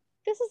watch.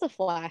 This is a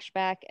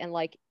flashback, and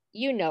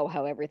you know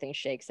how everything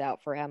shakes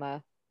out for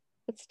Emma.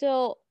 But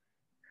still,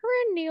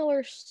 her and Neil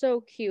are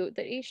so cute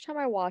that each time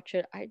I watch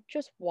it, I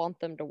just want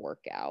them to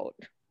work out.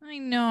 I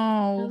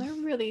know. They're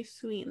really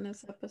sweet in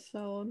this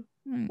episode.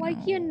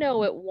 You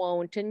know it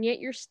won't, and yet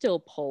you're still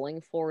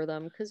pulling for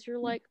them because you're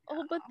like,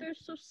 oh, but they're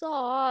so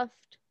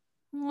soft.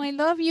 Oh, I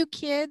love you,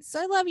 kids.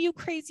 I love you,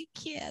 crazy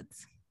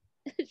kids.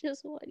 I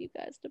just want you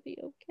guys to be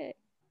okay.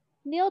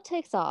 Neil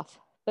takes off,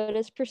 but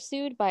is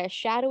pursued by a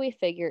shadowy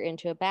figure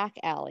into a back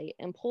alley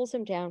and pulls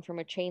him down from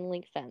a chain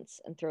link fence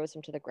and throws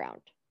him to the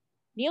ground.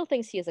 Neil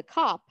thinks he is a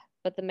cop,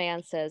 but the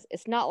man says,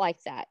 it's not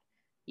like that.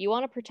 You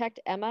want to protect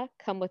Emma?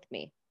 Come with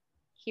me.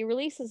 He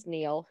releases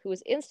Neil, who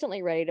is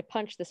instantly ready to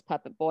punch this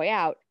puppet boy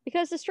out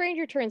because the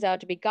stranger turns out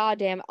to be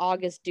goddamn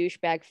August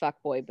douchebag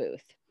fuckboy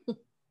Booth.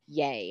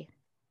 Yay.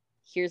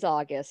 Here's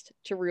August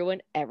to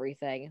ruin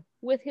everything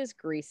with his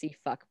greasy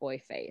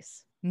fuckboy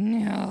face.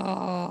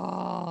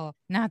 No,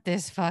 not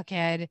this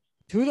fuckhead.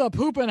 To the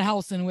poopin'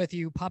 housing with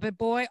you, puppet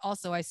boy.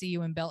 Also, I see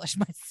you embellish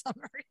my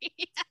summary.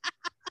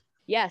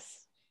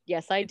 Yes,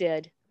 I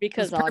did.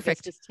 Because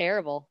August is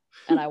terrible,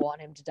 and I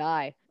want him to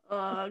die.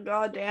 Oh,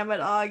 God damn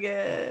it,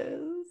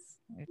 August.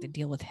 I have to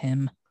deal with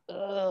him.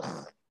 Ugh.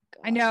 God.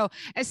 I know.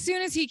 As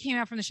soon as he came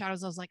out from the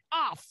shadows, I was like,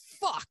 oh,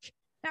 fuck.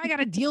 Now I got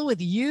to deal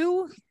with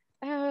you.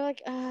 I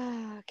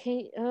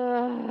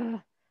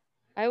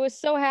was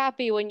so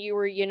happy when you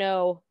were,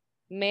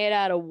 made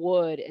out of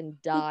wood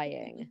and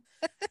dying.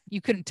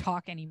 You couldn't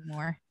talk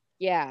anymore.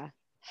 Yeah.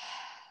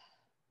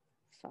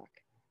 Fuck.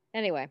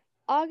 Anyway.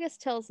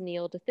 August tells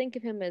Neil to think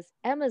of him as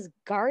Emma's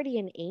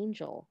guardian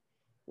angel,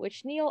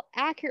 which Neil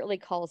accurately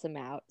calls him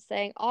out,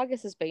 saying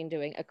August has been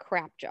doing a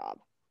crap job.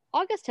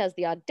 August has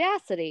the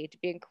audacity to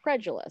be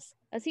incredulous,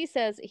 as he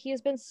says he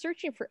has been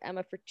searching for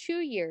Emma for 2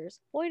 years,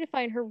 only to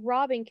find her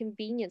robbing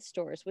convenience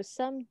stores with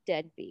some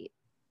deadbeat.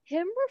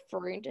 Him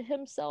referring to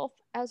himself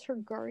as her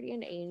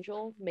guardian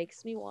angel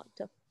makes me want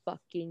to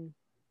fucking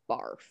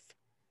barf.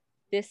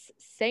 This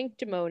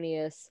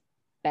sanctimonious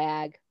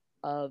bag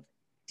of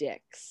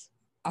dicks.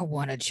 I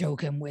want to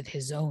choke him with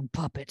his own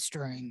puppet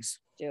strings.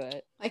 Do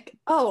it. Like,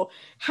 oh,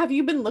 have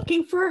you been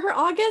looking for her,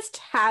 August?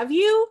 Have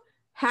you?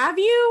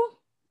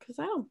 Because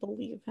I don't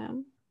believe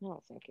him. I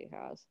don't think he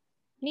has.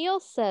 Neil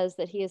says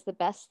that he is the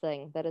best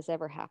thing that has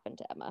ever happened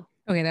to Emma.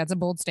 Okay, that's a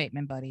bold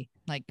statement, buddy.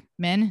 Like,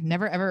 men,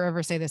 never, ever,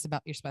 ever say this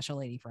about your special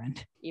lady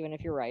friend. Even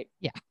if you're right.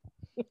 Yeah.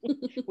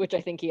 Which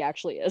I think he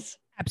actually is.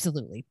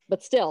 Absolutely.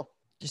 But still.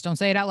 Just don't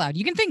say it out loud.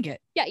 You can think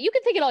it. Yeah, you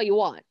can think it all you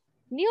want.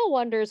 Neil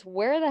wonders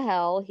where the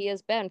hell he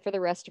has been for the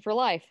rest of her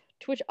life,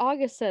 to which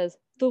August says,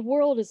 the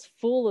world is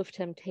full of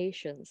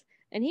temptations,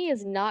 and he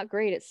is not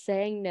great at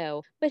saying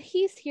no, but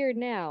he's here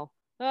now.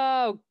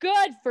 Oh,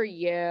 good for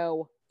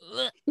you.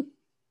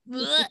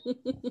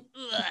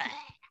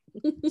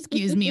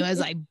 Excuse me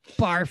as I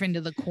barf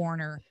into the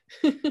corner.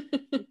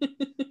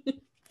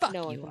 Fuck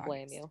No one you, can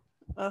blame August. you.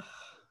 Ugh.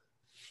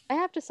 I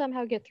have to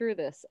somehow get through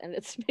this, and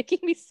it's making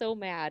me so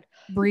mad.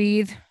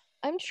 Breathe.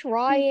 I'm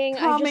trying.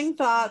 Calming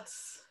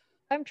thoughts.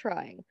 I'm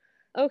trying.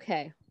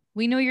 Okay.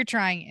 We know you're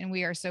trying, and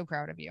we are so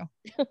proud of you.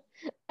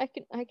 I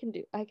can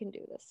do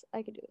this.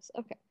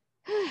 Okay.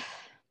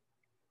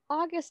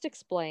 August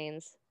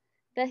explains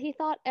that he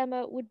thought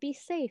Emma would be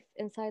safe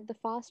inside the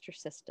foster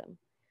system.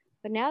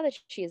 But now that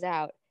she is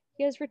out,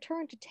 he has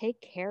returned to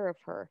take care of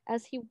her,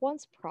 as he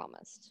once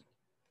promised.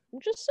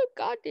 I'm just so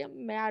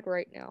goddamn mad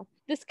right now.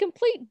 This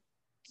complete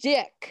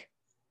dick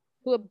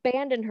who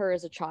abandoned her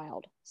as a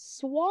child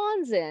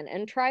swans in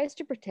and tries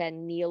to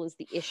pretend Neil is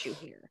the issue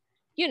here.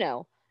 You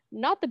know,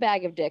 not the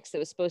bag of dicks that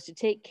was supposed to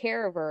take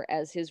care of her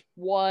as his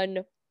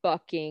one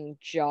fucking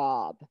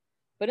job.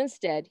 But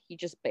instead, he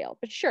just bailed.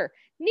 But sure,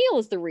 Neil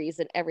is the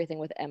reason everything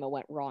with Emma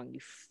went wrong, you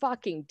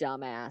fucking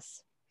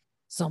dumbass.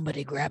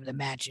 Somebody grab the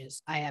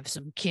matches. I have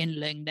some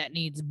kindling that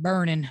needs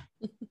burning.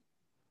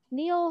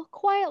 Neil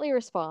quietly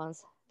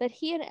responds that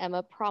he and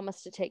Emma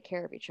promised to take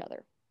care of each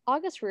other.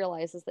 August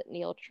realizes that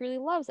Neil truly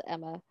loves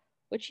Emma,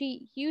 which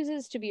he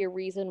uses to be a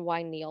reason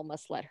why Neil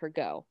must let her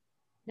go.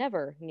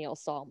 Never, Neil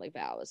solemnly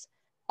vows.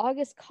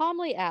 August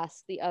calmly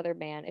asks the other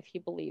man if he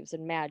believes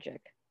in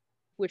magic,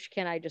 which,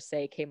 can I just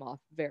say, came off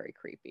very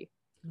creepy.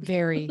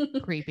 Very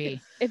creepy.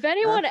 If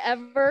anyone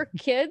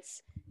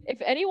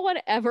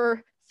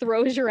ever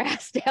throws your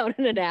ass down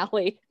in an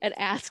alley and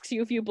asks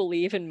you if you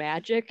believe in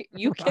magic,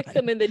 you kick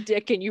them in the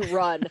dick and you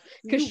run,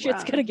 because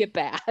shit's gonna get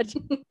bad.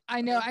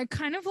 I know. I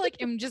kind of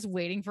like am just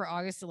waiting for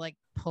August to like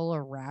pull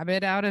a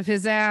rabbit out of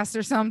his ass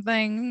or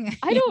something.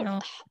 I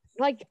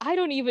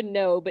don't even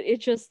know, but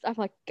I'm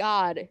like,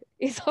 God,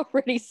 it's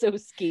already so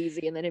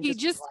skeezy. And then he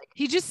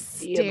just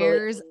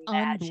stares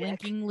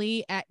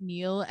unblinkingly at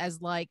Neil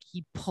as like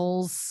he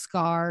pulls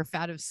scarf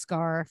out of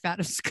scarf.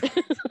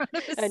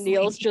 And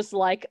Neil's just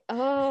like,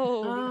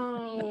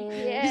 oh,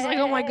 yeah. He's like,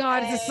 oh my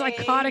God, it's a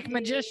psychotic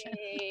magician.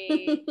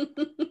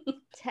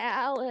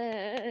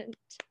 Talent.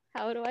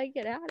 How do I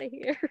get out of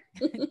here?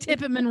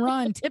 Tip him and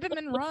run.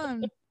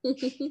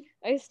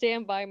 I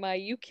stand by my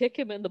you kick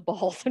him in the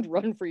balls and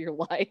run for your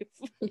life.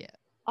 Yeah.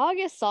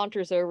 August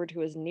saunters over to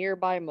his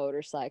nearby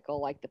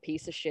motorcycle like the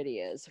piece of shit he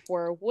is,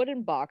 where a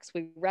wooden box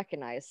we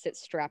recognize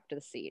sits strapped to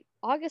the seat.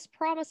 August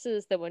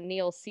promises that when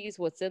Neil sees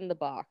what's in the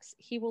box,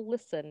 he will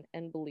listen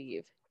and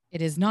believe.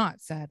 It is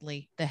not,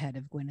 sadly, the head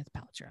of Gwyneth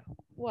Paltrow.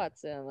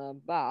 What's in the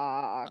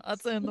box?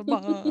 What's in the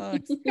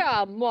box?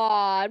 Come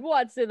on,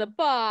 what's in the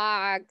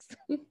box?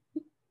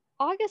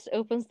 August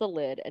opens the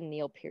lid and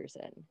Neil peers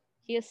in.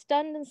 He is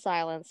stunned in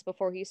silence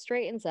before he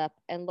straightens up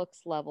and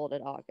looks leveled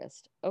at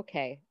August.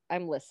 Okay,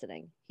 I'm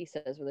listening, he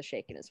says with a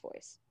shake in his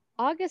voice.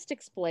 August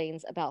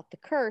explains about the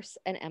curse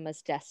and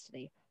Emma's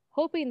destiny,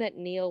 hoping that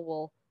Neil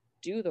will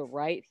do the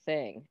right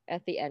thing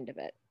at the end of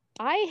it.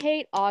 I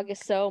hate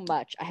August so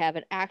much, I have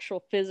an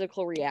actual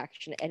physical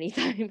reaction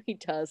anytime he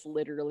does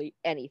literally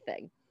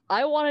anything.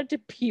 I wanted to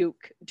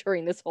puke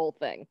during this whole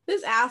thing.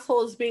 This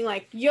asshole is being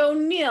like, yo,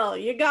 Neil,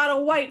 you got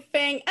a white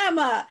fang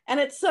Emma. And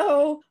it's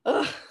so,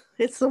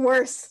 it's the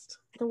worst.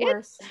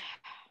 It's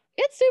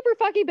super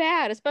fucking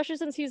bad, especially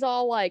since he's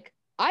all like,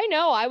 I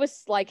know I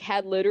was like,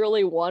 had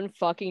literally one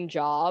fucking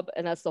job,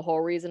 and that's the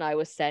whole reason I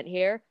was sent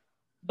here.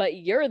 But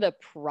you're the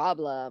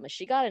problem.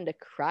 She got into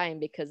crime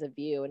because of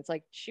you. And it's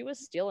like, she was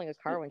stealing a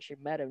car when she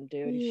met him,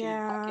 dude. She did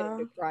not get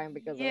into crime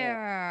because of it.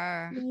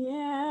 Yeah.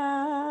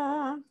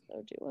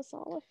 So do us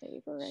all a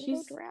favor and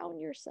go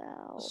drown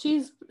yourself.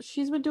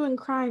 She's been doing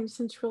crime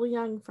since really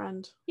young,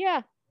 friend.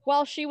 Yeah.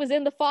 While she was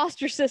in the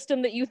foster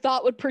system that you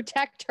thought would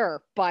protect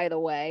her, by the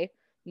way.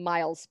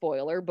 Mild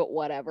spoiler, but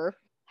whatever.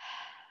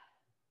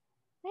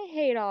 I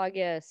hate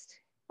August.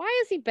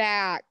 Why is he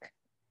back?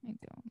 I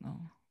don't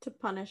know. To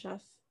punish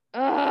us.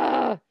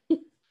 Ugh.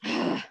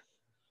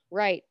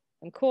 Right.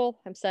 I'm cool.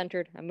 I'm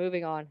centered. I'm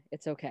moving on.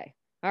 It's okay.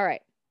 All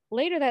right.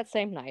 Later that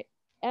same night,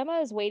 Emma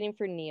is waiting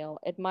for Neil,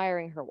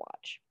 admiring her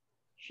watch.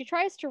 She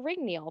tries to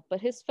ring Neil,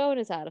 but his phone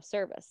is out of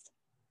service.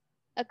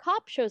 A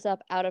cop shows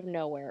up out of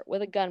nowhere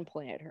with a gun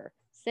pointed at her,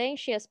 saying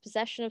she has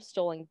possession of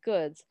stolen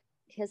goods,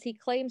 because he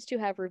claims to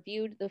have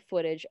reviewed the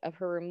footage of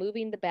her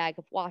removing the bag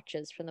of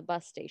watches from the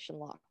bus station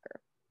locker.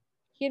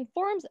 He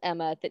informs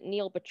Emma that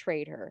Neil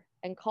betrayed her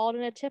and called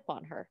in a tip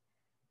on her.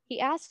 He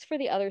asks for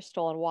the other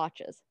stolen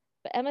watches,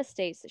 but Emma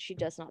states that she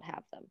does not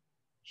have them.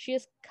 She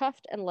is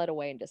cuffed and led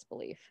away in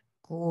disbelief.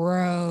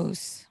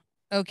 Gross.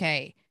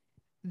 Okay.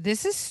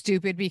 This is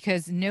stupid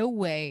because no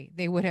way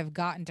they would have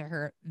gotten to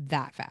her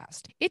that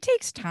fast. It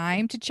takes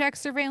time to check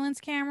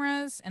surveillance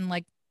cameras and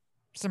like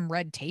some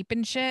red tape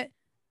and shit.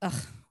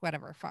 Ugh,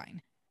 whatever,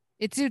 fine.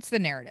 It suits the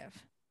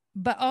narrative.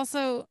 But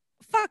also,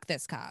 fuck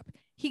this cop.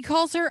 He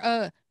calls her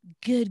a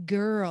good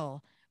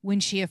girl when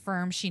she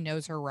affirms she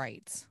knows her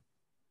rights.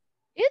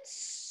 It's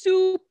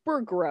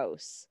super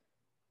gross.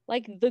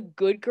 Like, the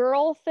good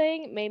girl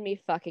thing made me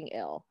fucking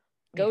ill.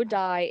 Go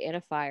die in a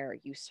fire,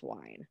 you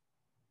swine.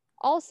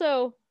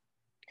 Also,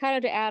 kind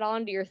of to add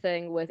on to your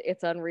thing with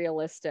it's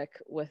unrealistic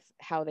with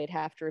how they'd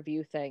have to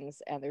review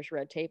things and there's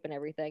red tape and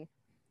everything.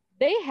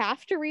 They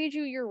have to read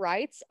you your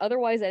rights.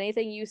 Otherwise,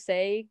 anything you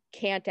say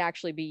can't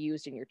actually be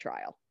used in your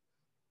trial.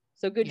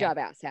 So good job,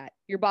 asshat.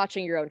 You're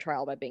botching your own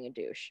trial by being a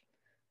douche.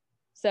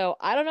 So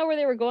I don't know where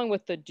they were going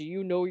with the do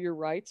you know your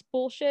rights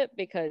bullshit,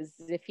 because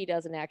if he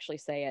doesn't actually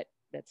say it,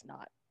 that's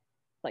not.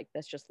 Like,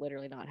 that's just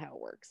literally not how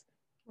it works.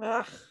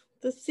 Ugh,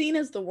 the scene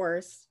is the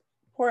worst.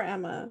 Poor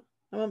Emma.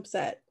 I'm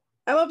upset.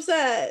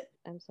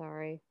 I'm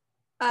sorry.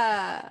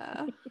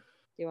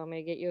 Do Do you want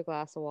me to get you a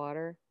glass of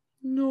water?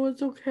 No,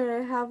 it's okay.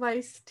 I have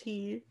iced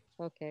tea.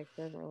 Okay, because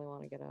I don't really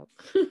want to get up.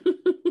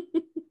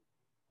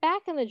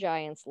 Back in the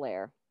Giant's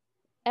lair,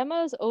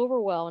 Emma is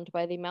overwhelmed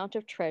by the amount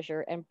of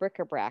treasure and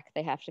bric-a-brac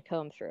they have to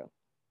comb through.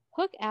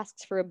 Hook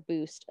asks for a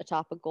boost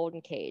atop a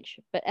golden cage,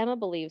 but Emma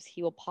believes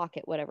he will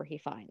pocket whatever he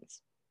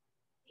finds.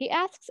 He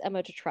asks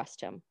Emma to trust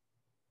him.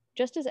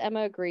 Just as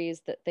Emma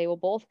agrees that they will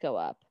both go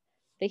up,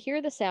 they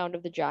hear the sound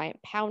of the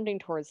Giant pounding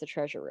towards the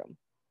treasure room.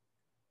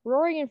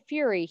 Roaring in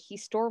fury, he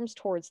storms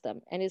towards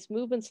them, and his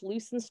movements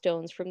loosen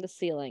stones from the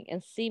ceiling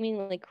and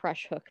seemingly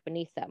crush Hook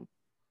beneath them.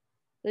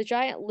 The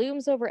Giant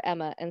looms over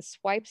Emma and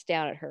swipes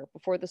down at her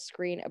before the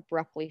screen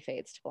abruptly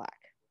fades to black.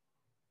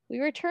 We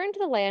return to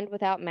the land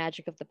without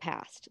magic of the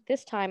past,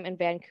 this time in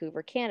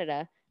Vancouver,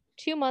 Canada,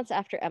 2 months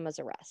after Emma's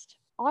arrest.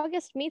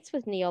 August meets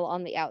with Neil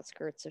on the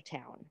outskirts of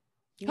town.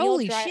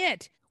 Holy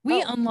shit!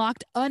 We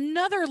unlocked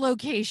another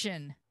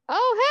location!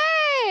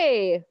 Oh,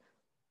 hey!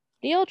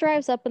 Neil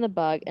drives up in the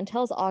bug and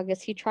tells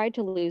August he tried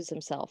to lose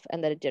himself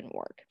and that it didn't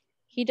work.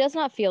 He does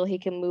not feel he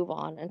can move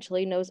on until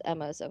he knows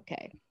Emma is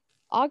okay.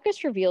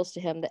 August reveals to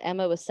him that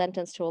Emma was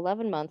sentenced to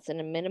 11 months in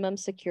a minimum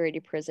security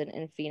prison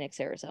in Phoenix,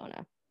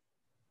 Arizona.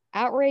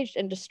 Outraged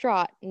and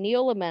distraught,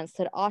 Neil laments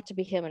that it ought to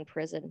be him in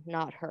prison,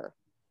 not her.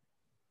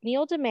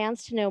 Neil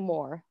demands to know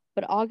more,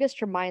 but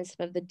August reminds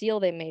him of the deal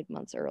they made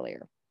months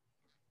earlier.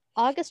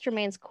 August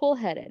remains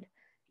cool-headed,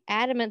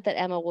 adamant that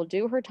Emma will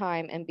do her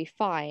time and be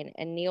fine,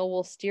 and Neil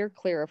will steer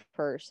clear of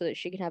her so that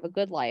she can have a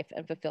good life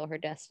and fulfill her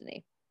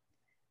destiny.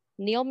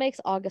 Neil makes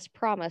August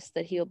promise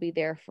that he'll be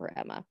there for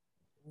Emma.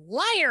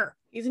 Liar!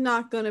 He's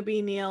not gonna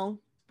be,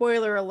 Neil.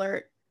 Spoiler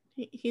alert.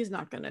 He's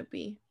not gonna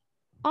be.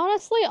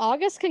 Honestly,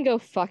 August can go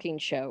fucking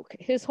choke.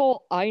 His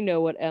whole I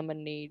know what Emma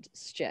needs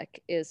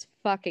shtick is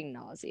fucking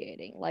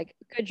nauseating. Like,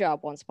 good job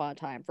Once Upon a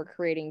Time for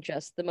creating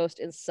just the most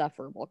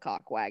insufferable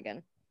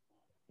cockwagon.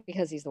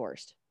 Because he's the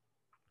worst.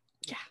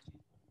 Yeah.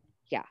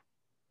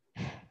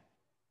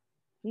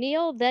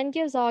 Neil then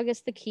gives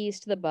August the keys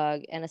to the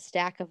bug and a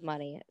stack of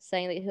money,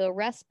 saying that he'll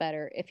rest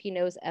better if he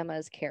knows Emma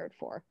is cared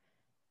for.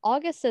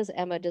 August says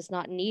Emma does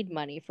not need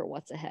money for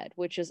what's ahead,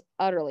 which is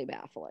utterly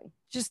baffling.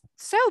 Just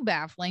so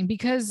baffling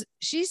because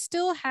she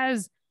still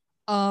has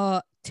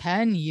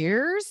 10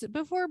 years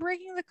before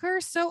breaking the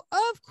curse. So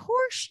of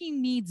course she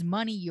needs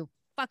money, you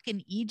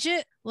fucking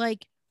Egypt.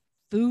 Like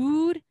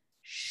food,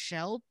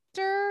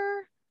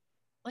 shelter.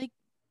 Like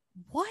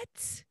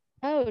what?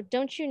 Oh,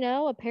 don't you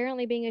know?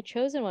 Apparently being a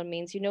chosen one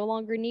means you no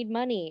longer need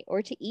money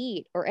or to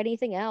eat or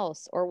anything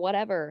else or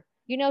whatever.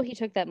 You know he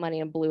took that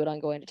money and blew it on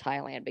going to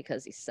Thailand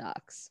because he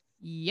sucks.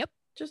 Yep.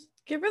 Just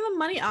give her the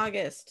money,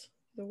 August.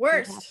 The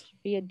worst. You have to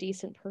be a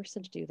decent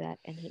person to do that,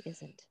 and he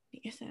isn't.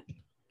 He isn't.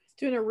 He's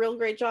doing a real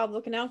great job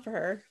looking out for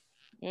her.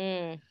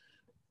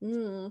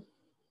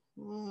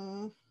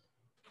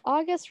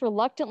 August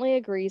reluctantly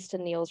agrees to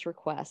Neil's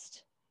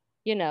request.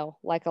 You know,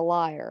 like a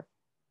liar.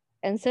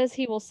 And says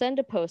he will send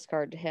a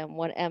postcard to him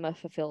when Emma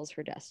fulfills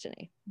her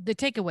destiny. The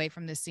takeaway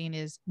from this scene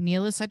is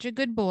Neil is such a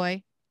good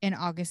boy and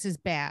August is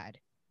bad.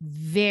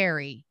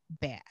 Very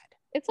bad.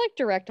 It's like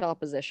direct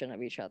opposition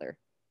of each other.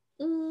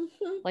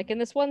 Mm-hmm. Like in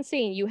this one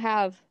scene, you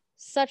have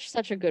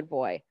such a good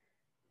boy.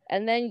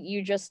 And then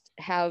you just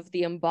have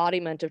the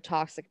embodiment of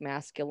toxic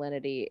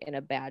masculinity in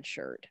a bad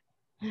shirt.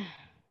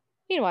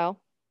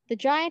 Meanwhile, The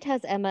giant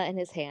has Emma in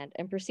his hand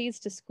and proceeds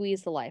to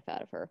squeeze the life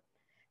out of her.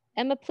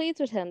 Emma pleads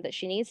with him that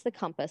she needs the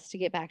compass to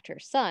get back to her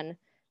son,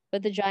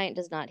 but the giant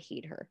does not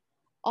heed her.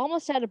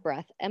 Almost out of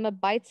breath, Emma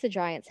bites the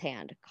giant's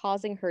hand,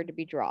 causing her to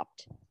be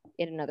dropped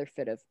in another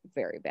fit of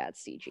very bad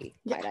CG,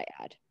 might I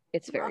add.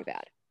 It's very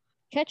bad.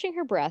 Catching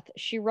her breath,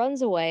 she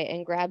runs away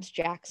and grabs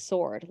Jack's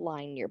sword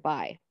lying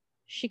nearby.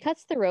 She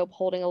cuts the rope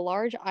holding a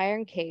large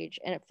iron cage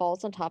and it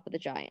falls on top of the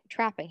giant,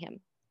 trapping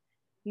him.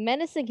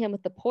 Menacing him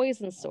with the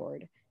poison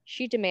sword,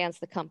 she demands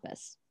the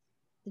compass.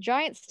 The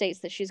giant states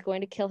that she's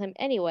going to kill him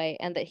anyway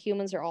and that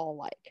humans are all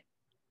alike.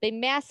 They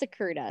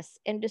massacred us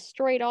and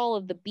destroyed all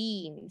of the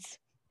beans.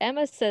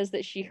 Emma says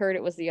that she heard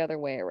it was the other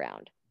way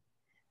around.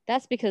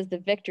 That's because the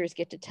victors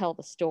get to tell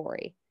the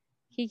story.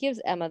 He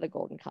gives Emma the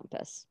golden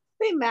compass.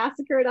 They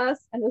massacred us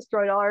and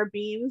destroyed all our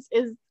beans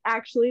is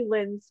actually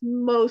Lynn's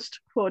most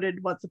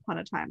quoted Once Upon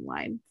a Time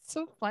line.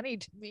 So funny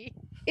to me.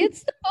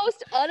 It's the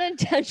most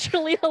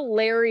unintentionally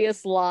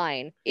hilarious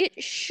line.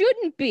 It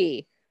shouldn't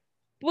be,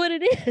 but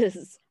it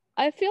is.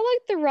 I feel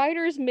like the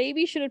writers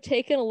maybe should have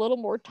taken a little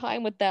more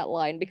time with that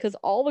line because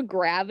all the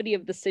gravity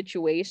of the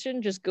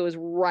situation just goes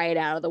right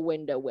out of the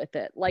window with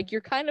it. Like,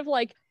 you're kind of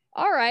like,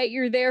 all right,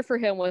 you're there for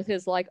him with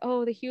his like,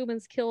 oh, the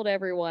humans killed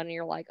everyone. And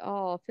you're like,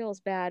 oh, feels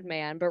bad,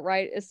 man. But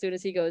right as soon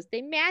as he goes,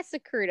 they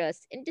massacred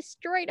us and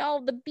destroyed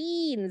all the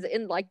beans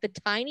in like the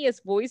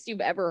tiniest voice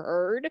you've ever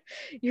heard.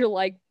 You're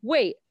like,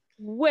 wait.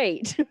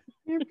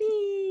 Your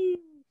beans.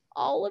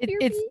 All of your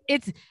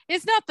beans?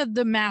 It's not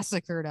the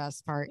massacred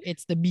us part.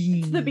 It's the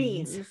beans. It's the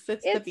beans.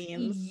 It's the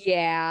beans.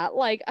 Yeah.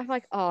 Like, I'm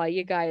like, oh,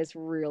 you guys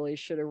really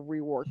should have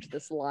reworked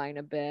this line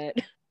a bit.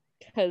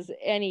 Because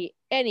any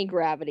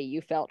gravity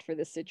you felt for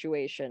this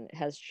situation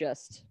has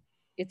just,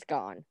 it's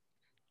gone.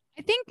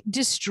 I think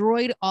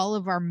destroyed all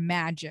of our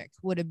magic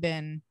would have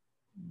been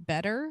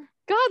better.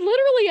 God,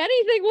 literally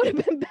anything would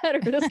have been better.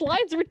 This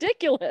line's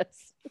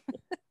ridiculous.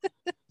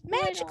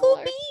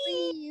 Magical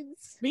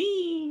beans.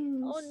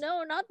 Beans. Oh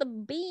no, not the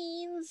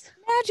beans.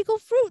 Magical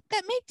fruit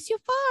that makes you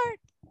fart.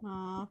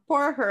 Aw,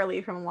 poor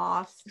Hurley from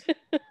Lost.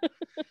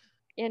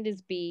 And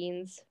his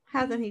beans.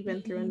 Hasn't he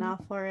been through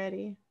enough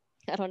already?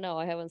 I don't know.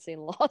 I haven't seen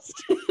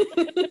Lost.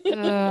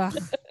 Ugh.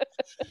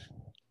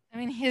 I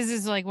mean, his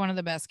is like one of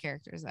the best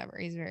characters ever.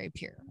 He's very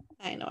pure.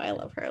 I know. I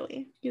love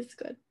Hurley. He's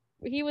good.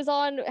 He was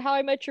on How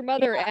I Met Your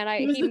Mother, and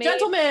he was the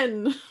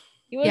gentleman.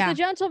 He was the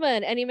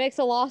gentleman, and he makes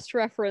a Lost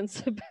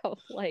reference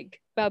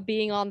about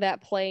being on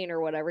that plane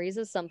or whatever. He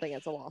says something.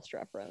 It's a Lost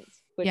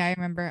reference. Yeah, I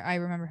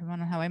remember him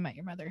on How I Met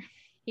Your Mother.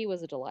 He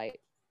was a delight.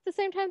 At the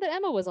same time that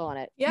Emma was on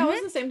it. Yeah, it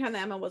was the same time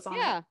that Emma was on it.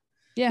 Yeah.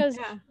 Because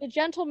the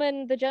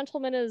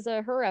gentleman is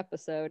her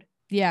episode.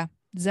 Yeah,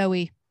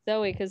 Zoe,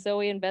 because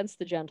Zoe invents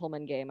the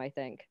gentleman game, I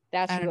think.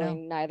 That's really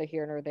neither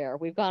here nor there.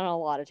 We've gone on a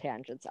lot of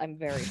tangents. I'm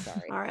very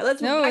sorry. All right, let's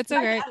move back to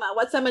Emma.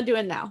 What's Emma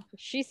doing now?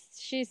 She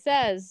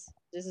says,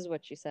 this is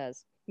what she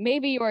says.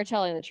 Maybe you are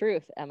telling the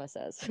truth, Emma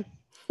says.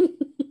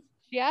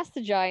 She asks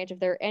the giant if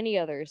there are any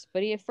others,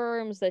 but he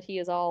affirms that he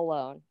is all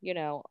alone,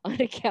 on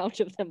account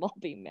of them all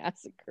being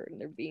massacred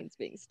and their beans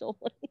being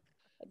stolen.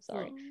 I'm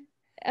sorry.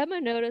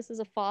 Emma notices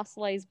a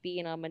fossilized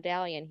bean on a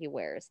medallion he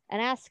wears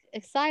and asks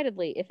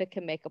excitedly if it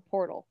can make a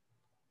portal.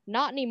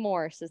 Not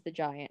anymore, says the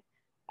giant.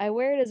 I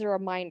wear it as a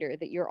reminder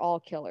that you're all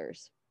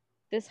killers.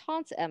 This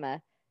haunts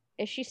Emma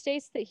as she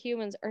states that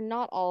humans are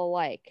not all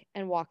alike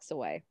and walks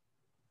away.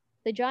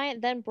 The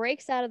giant then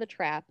breaks out of the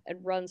trap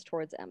and runs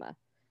towards Emma.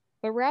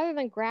 But rather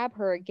than grab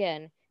her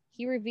again,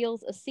 he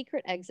reveals a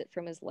secret exit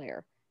from his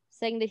lair,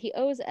 saying that he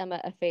owes Emma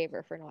a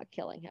favor for not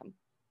killing him.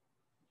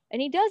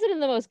 And he does it in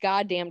the most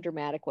goddamn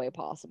dramatic way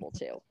possible,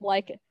 too.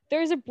 Like,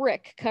 there's a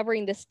brick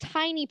covering this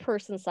tiny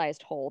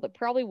person-sized hole that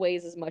probably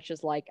weighs as much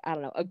as, like, I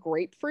don't know, a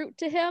grapefruit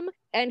to him.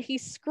 And he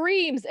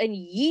screams and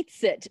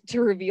yeets it to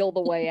reveal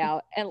the way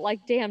out. And,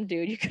 like, damn,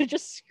 dude, you could have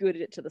just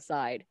scooted it to the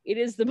side. It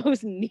is the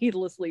most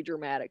needlessly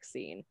dramatic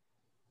scene.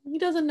 He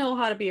doesn't know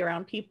how to be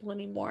around people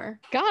anymore.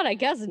 God, I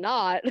guess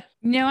not.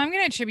 No, I'm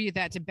going to attribute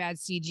that to bad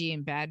CG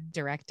and bad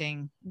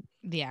directing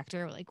the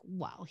actor. Like,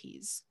 while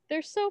he's...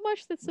 There's so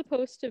much that's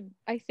supposed to,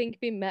 I think,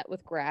 be met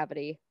with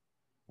gravity.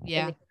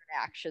 Yeah. In the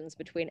interactions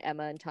between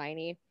Emma and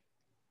Tiny.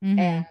 Mm-hmm.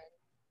 And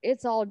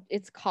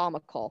it's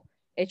comical.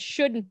 It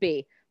shouldn't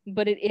be,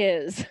 but it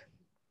is.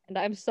 And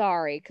I'm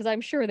sorry, because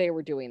I'm sure they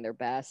were doing their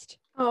best.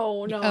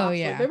 Oh, no. Oh,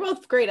 yeah. They're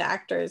both great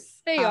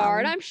actors. They are,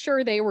 and I'm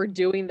sure they were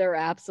doing their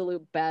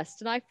absolute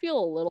best. And I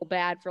feel a little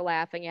bad for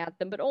laughing at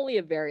them, but only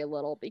a very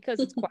little, because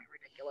it's quite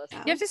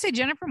ridiculous. You have to say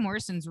Jennifer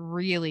Morrison's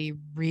really,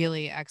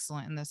 really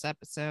excellent in this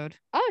episode.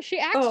 Oh, she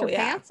acts her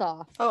pants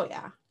off. Oh,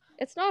 yeah.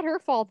 It's not her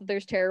fault that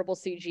there's terrible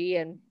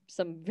CG and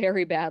some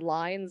very bad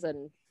lines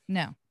and,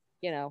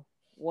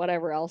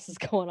 whatever else is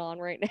going on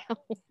right now.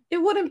 It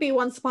wouldn't be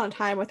Once Upon a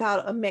Time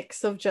without a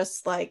mix of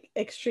just like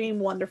extreme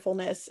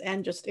wonderfulness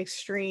and just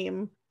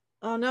extreme,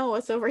 oh no,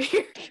 what's over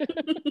here?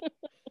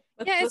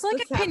 Yeah, it's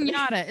like a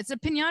pinata. It's a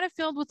pinata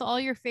filled with all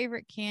your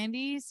favorite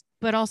candies,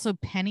 but also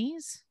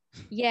pennies.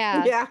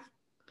 Yeah. Yeah.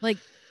 Like,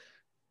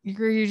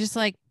 you're just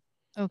like,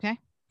 okay.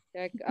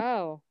 Like,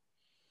 oh.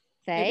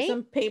 Maybe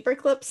some paper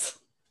clips.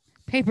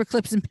 Paper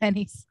clips and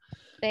pennies.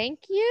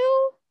 Thank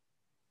you.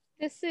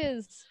 This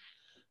is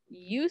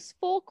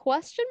useful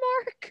question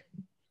mark.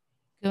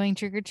 Going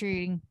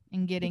trick-or-treating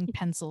and getting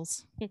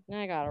pencils.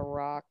 I got a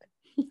rock.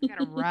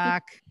 Got a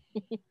rock.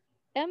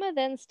 Emma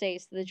then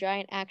states that the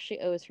giant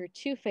actually owes her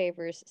 2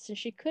 favors since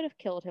she could have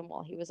killed him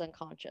while he was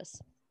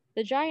unconscious.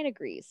 The giant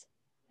agrees.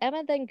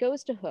 Emma then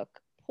goes to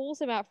Hook,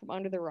 pulls him out from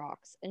under the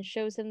rocks, and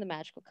shows him the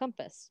magical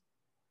compass.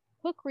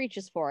 Hook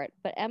reaches for it,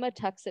 but Emma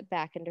tucks it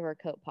back into her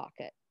coat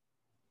pocket.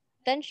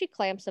 Then she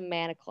clamps a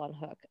manacle on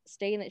Hook,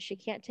 stating that she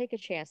can't take a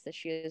chance that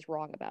she is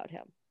wrong about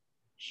him.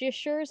 She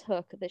assures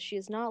Hook that she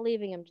is not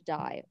leaving him to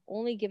die,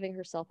 only giving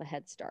herself a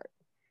head start.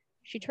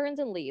 She turns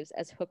and leaves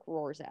as Hook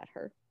roars at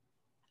her.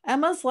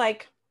 Emma's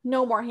like,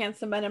 no more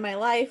handsome men in my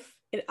life.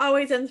 It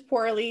always ends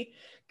poorly.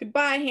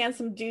 Goodbye,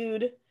 handsome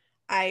dude.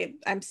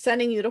 I'm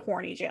sending you to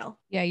horny jail.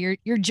 Yeah,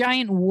 your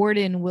giant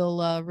warden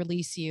will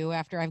release you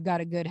after I've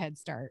got a good head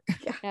start.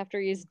 Yeah. After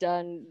he's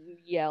done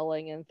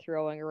yelling and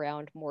throwing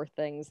around more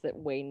things that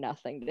weigh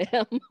nothing to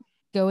him.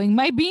 Going,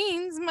 my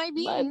beans, my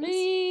beans. My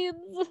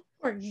beans.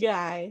 Poor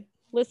guy.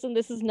 Listen,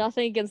 this is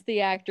nothing against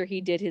the actor.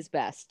 He did his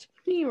best.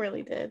 He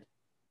really did.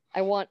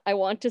 I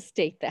want to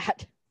state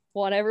that.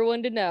 Want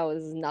everyone to know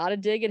this is not a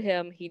dig at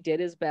him. He did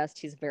his best.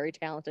 He's a very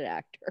talented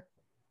actor.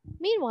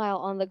 Meanwhile,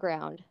 on the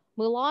ground,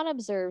 Mulan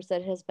observes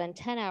that it has been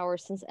 10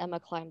 hours since Emma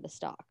climbed the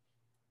stalk.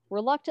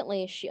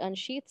 Reluctantly, she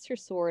unsheaths her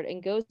sword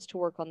and goes to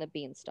work on the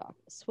beanstalk,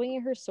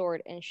 swinging her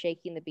sword and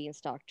shaking the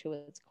beanstalk to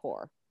its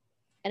core.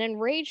 An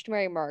enraged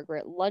Mary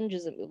Margaret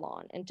lunges at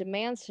Mulan and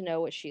demands to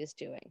know what she is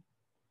doing.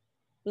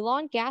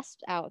 Mulan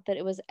gasps out that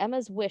it was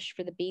Emma's wish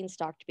for the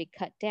beanstalk to be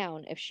cut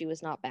down if she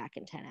was not back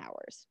in 10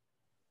 hours.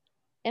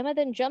 Emma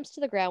then jumps to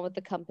the ground with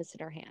the compass in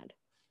her hand.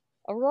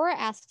 Aurora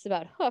asks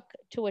about Hook,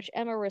 to which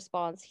Emma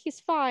responds, he's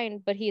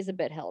fine, but he's a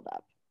bit held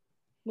up.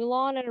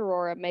 Mulan and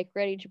Aurora make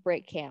ready to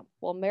break camp,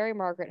 while Mary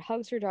Margaret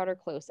hugs her daughter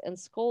close and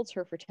scolds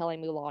her for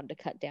telling Mulan to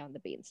cut down the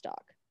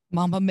beanstalk.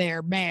 Mama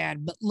Mare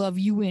mad, but love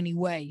you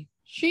anyway.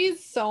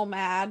 She's so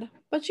mad,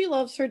 but she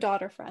loves her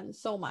daughter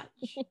friends so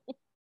much.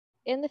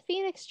 In the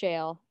Phoenix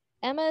jail,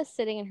 Emma is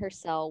sitting in her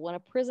cell when a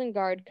prison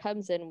guard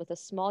comes in with a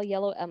small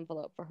yellow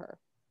envelope for her.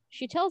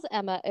 She tells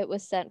Emma it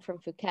was sent from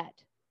Phuket.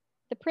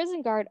 The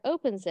prison guard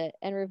opens it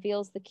and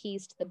reveals the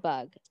keys to the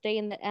bug,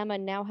 stating that Emma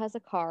now has a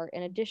car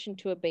in addition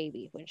to a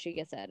baby when she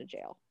gets out of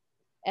jail.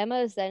 Emma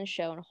is then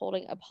shown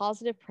holding a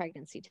positive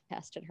pregnancy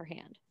test in her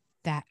hand.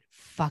 That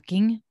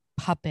fucking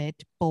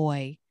puppet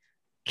boy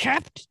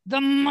kept the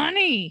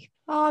money.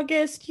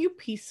 August, you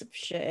piece of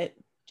shit.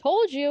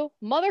 Told you,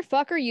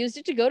 motherfucker used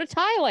it to go to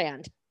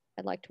Thailand.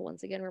 I'd like to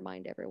once again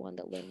remind everyone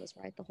that Lynn was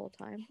right the whole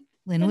time.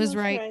 Lynn was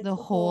right the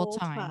whole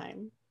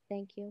time.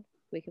 Thank you.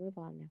 We can move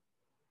on now.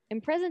 In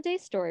present-day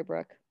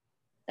Storybrooke,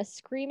 a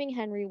screaming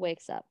Henry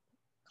wakes up,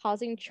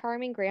 causing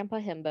charming Grandpa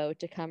Himbo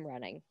to come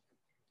running.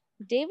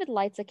 David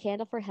lights a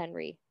candle for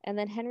Henry, and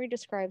then Henry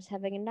describes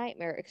having a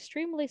nightmare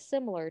extremely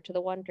similar to the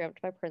one dreamt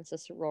by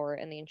Princess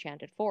Aurora in the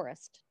Enchanted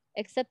Forest,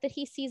 except that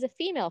he sees a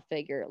female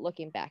figure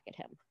looking back at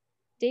him.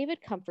 David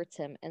comforts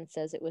him and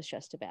says it was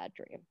just a bad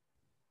dream.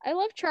 I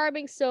love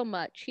Charming so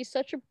much. He's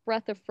such a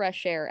breath of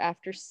fresh air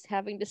after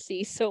having to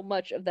see so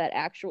much of that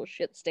actual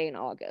shit stain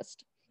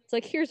August. It's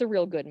like, here's a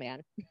real good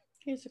man.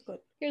 Here's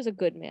a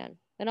good man.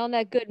 And on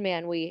that good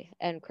man, we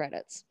end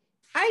credits.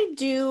 I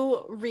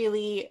do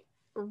really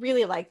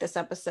like this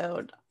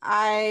episode.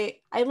 I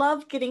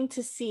love getting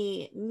to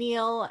see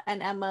Neil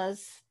and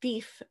Emma's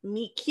thief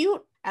meet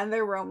cute and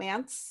their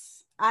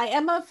romance. I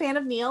am a fan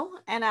of Neil,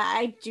 and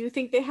I do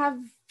think they have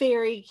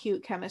very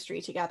cute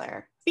chemistry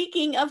together.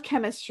 Speaking of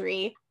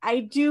chemistry, I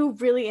do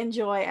really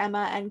enjoy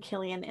Emma and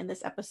Killian in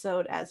this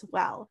episode as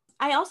well.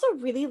 I also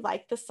really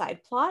like the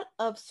side plot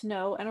of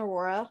Snow and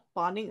Aurora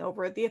bonding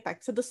over the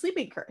effects of the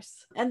sleeping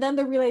curse. And then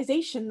the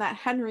realization that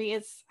Henry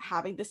is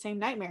having the same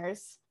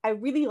nightmares. I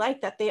really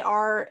like that they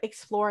are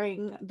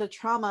exploring the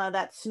trauma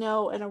that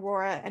Snow and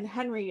Aurora and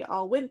Henry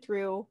all went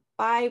through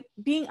by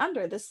being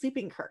under the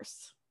sleeping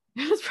curse.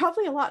 It was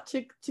probably a lot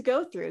to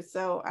go through,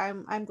 so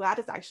I'm glad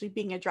it's actually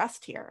being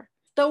addressed here.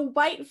 The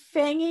white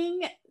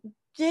fanging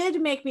did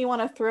make me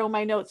want to throw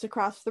my notes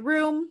across the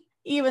room,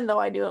 even though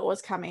I knew it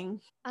was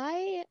coming.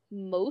 I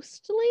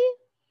mostly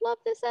love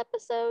this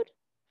episode.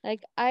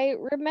 Like, I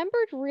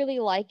remembered really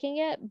liking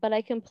it, but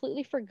I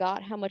completely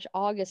forgot how much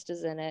August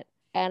is in it,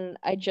 and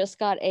I just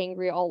got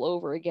angry all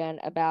over again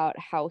about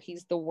how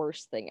he's the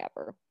worst thing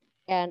ever.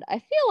 And I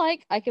feel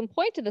like I can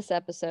point to this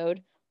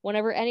episode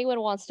whenever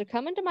anyone wants to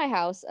come into my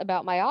house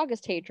about my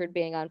August hatred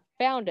being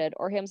unfounded,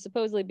 or him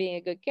supposedly being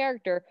a good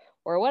character,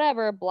 or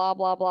whatever, blah,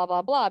 blah, blah,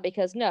 blah, blah,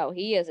 because no,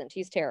 he isn't.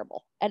 He's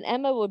terrible. And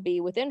Emma would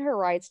be within her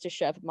rights to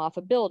shove him off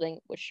a building,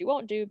 which she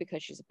won't do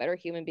because she's a better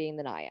human being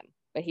than I am.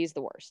 But he's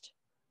the worst.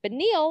 But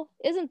Neil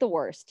isn't the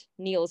worst.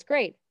 Neil is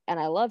great, and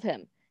I love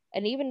him.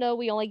 And even though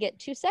we only get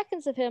 2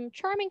 seconds of him,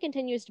 Charming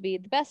continues to be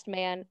the best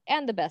man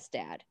and the best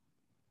dad.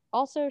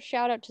 Also,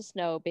 shout out to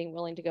Snow being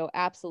willing to go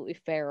absolutely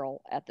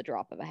feral at the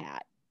drop of a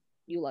hat.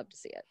 You love to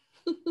see it.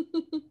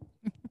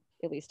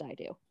 At least I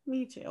do.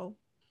 Me too.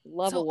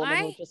 Love a woman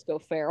who'll just go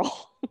feral.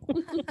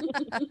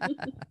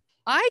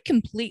 I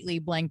completely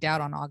blanked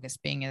out on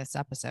August being in this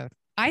episode.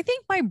 I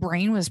think my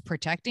brain was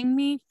protecting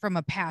me from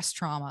a past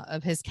trauma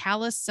of his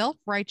callous,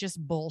 self-righteous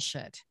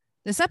bullshit.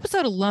 This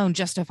episode alone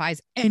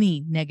justifies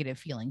any negative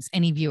feelings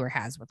any viewer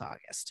has with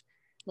August.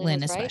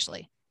 Lynn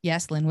especially. Right?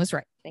 Yes, Lynn was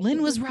right.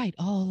 Lynn was right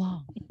all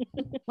along.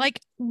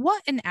 Like,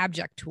 what an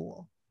abject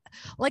tool.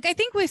 Like, I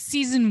think with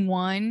season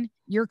 1,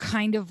 you're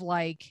kind of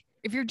like,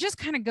 if you're just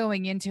kind of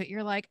going into it,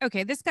 you're like,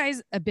 okay, this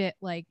guy's a bit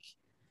like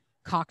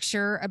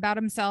cocksure about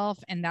himself,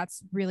 and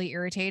that's really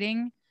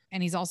irritating.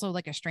 And he's also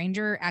like a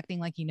stranger acting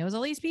like he knows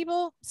all these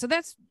people. So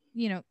that's,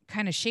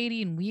 kind of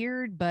shady and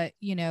weird. But,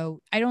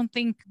 I don't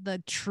think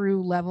the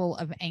true level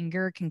of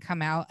anger can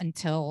come out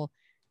until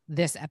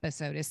this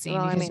episode is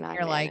seen. Because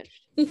you're like,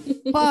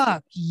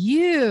 fuck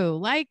you.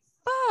 Like,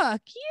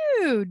 fuck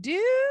you,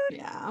 dude.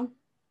 Yeah.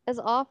 As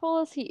awful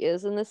as he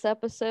is in this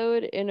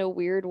episode, in a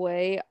weird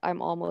way,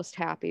 I'm almost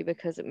happy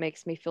because it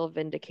makes me feel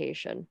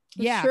vindication.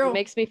 Yeah. It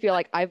makes me feel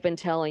like I've been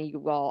telling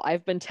you all,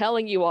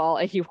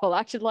 and you all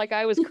acted like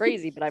I was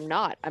crazy, but I'm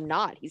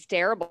not. He's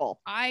terrible.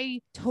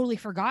 I totally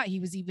forgot he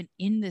was even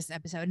in this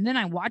episode. And then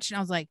I watched and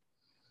I was like,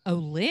 oh,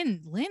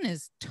 Lynn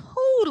is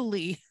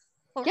totally...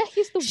 Yeah,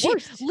 he's the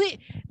worst.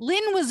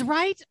 Lynn was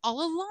right all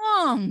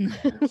along.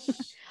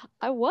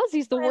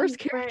 He's the worst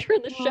character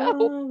in the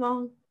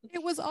show.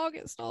 It was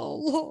August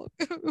all along.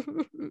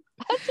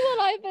 That's what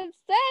I've been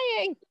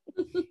saying.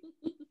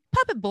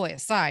 Puppet Boy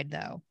aside,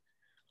 though,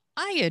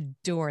 I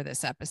adore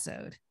this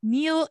episode.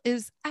 Neil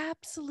is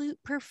absolute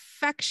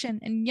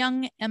perfection and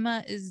young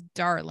Emma is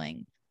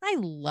darling. I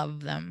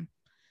love them.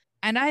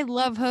 And I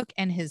love Hook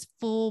and his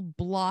full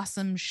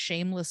blossom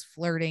shameless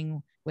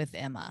flirting with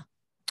Emma.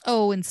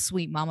 Oh, and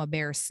sweet Mama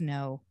Bear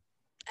Snow.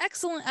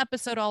 Excellent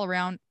episode all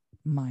around,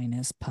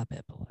 minus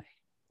Puppet Boy.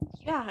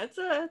 Yeah,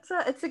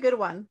 it's a good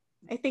one.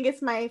 I think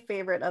it's my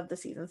favorite of the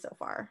season so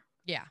far.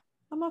 Yeah.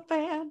 I'm a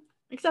fan,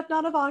 except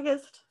not of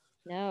August.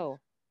 No.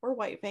 Or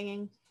White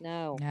Fanging.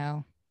 No.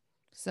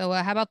 So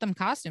how about them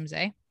costumes,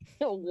 eh?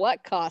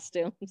 What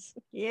costumes?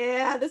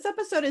 Yeah, this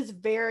episode is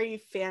very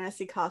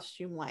fantasy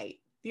costume light.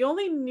 The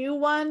only new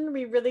one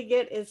we really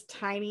get is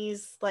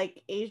Tiny's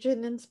like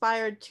Asian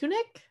inspired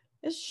tunic.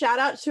 This shout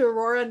out to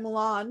Aurora and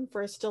Milan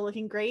for still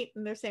looking great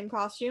in their same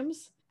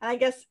costumes. And I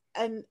guess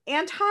an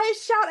anti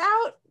shout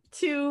out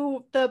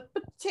to the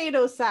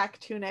potato sack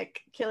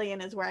tunic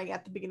Killian is wearing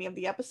at the beginning of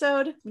the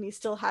episode when he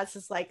still has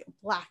his like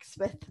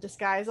blacksmith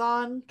disguise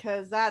on,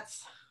 because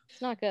it's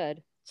not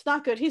good. It's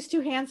not good. He's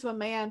too handsome a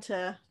man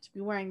to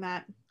be wearing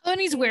that. Oh,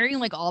 and he's wearing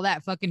like all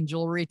that fucking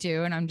jewelry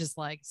too, and I'm just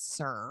like,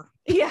 sir.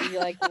 Yeah.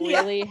 You're like,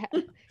 really?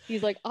 Yeah.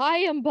 He's like, I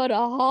am but a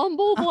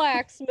humble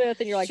blacksmith,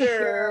 and you're like,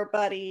 sure,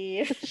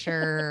 buddy.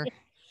 Sure.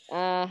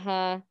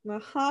 That's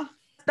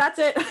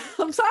it.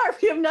 I'm sorry,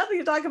 we have nothing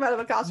to talk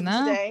about costumes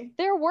today.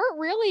 There weren't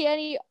really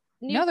any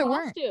new there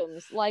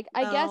costumes. Like,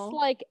 I guess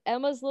like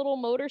Emma's little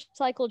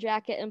motorcycle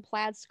jacket and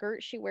plaid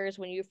skirt she wears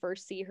when you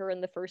first see her in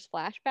the first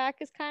flashback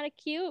is kind of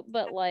cute,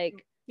 but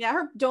like, yeah,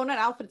 her donut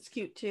outfit's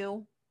cute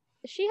too.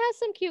 She has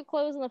some cute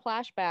clothes in the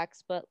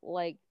flashbacks, but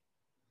like,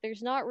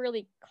 there's not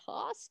really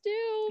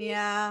costumes.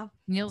 Yeah.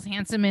 Neil's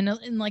handsome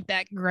in like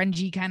that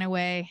grungy kind of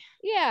way.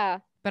 Yeah.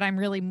 But I'm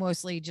really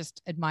mostly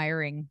just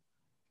admiring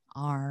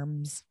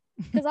arms.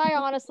 Because I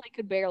honestly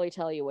could barely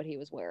tell you what he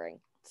was wearing.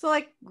 So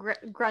like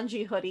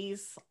grungy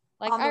hoodies.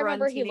 Like, I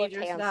remember he looked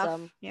handsome.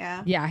 Stuff.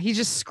 Yeah. Yeah, he's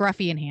just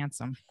scruffy and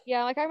handsome.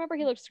 Yeah, like I remember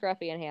he looked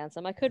scruffy and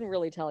handsome. I couldn't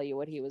really tell you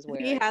what he was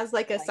wearing. He has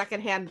like a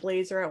secondhand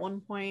blazer at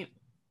one point.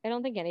 I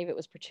don't think any of it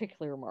was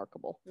particularly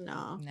remarkable.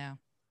 No.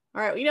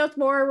 All right, you know what's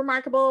more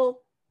remarkable?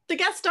 The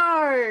guest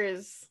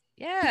stars.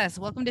 Yes,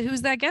 welcome to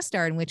Who's That Guest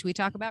Star, in which we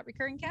talk about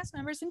recurring cast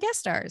members and guest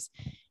stars.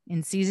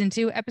 In season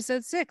 2,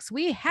 episode 6,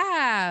 we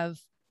have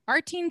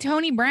our teen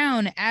Tony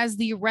Brown as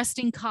the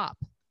arresting cop.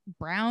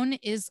 Brown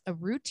is a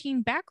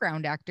routine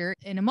background actor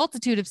in a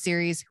multitude of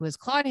series who has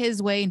clawed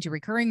his way into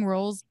recurring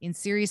roles in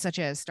series such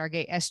as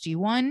Stargate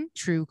SG-1,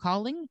 True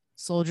Calling,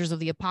 Soldiers of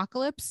the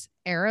Apocalypse,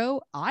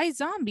 Arrow,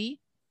 iZombie,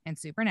 and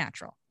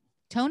Supernatural.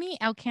 Tony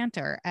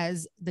Alcantar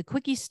as the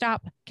Quickie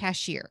Stop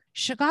cashier.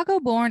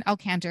 Chicago-born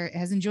Alcantar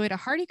has enjoyed a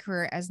hearty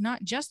career as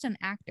not just an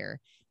actor,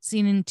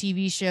 seen in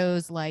TV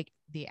shows like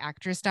The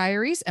Actress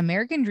Diaries,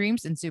 American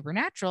Dreams, and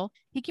Supernatural.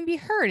 He can be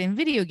heard in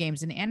video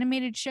games and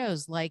animated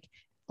shows like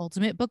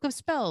Ultimate Book of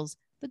Spells,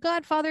 The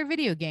Godfather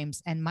video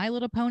games, and My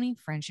Little Pony: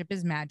 Friendship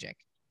is Magic.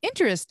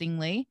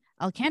 Interestingly,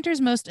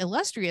 Alcantar's most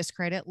illustrious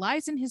credit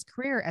lies in his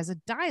career as a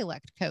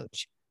dialect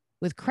coach,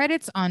 with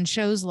credits on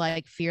shows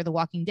like Fear the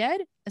Walking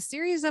Dead, A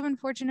Series of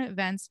Unfortunate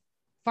Events,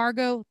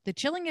 Fargo, The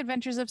Chilling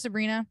Adventures of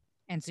Sabrina,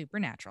 and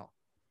Supernatural.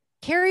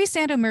 Carrie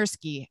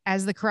Sandomirsky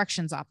as the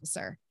corrections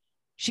officer.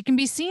 She can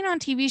be seen on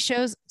TV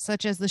shows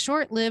such as the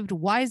short-lived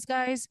Wise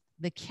Guys,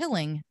 The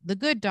Killing, The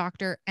Good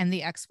Doctor, and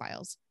The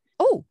X-Files.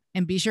 Oh,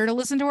 and be sure to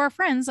listen to our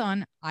friends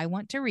on I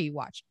Want to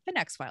Rewatch, an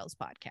X-Files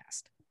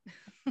podcast.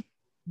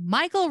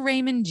 Michael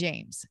Raymond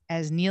James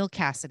as Neil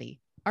Cassidy.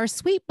 Our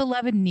sweet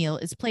beloved Neil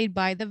is played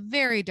by the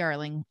very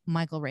darling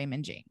Michael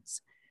Raymond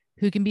James,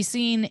 who can be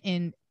seen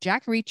in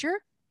Jack Reacher,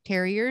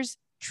 Terriers,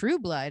 True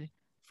Blood,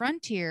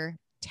 Frontier,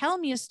 Tell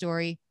Me a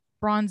Story,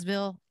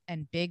 Bronzeville,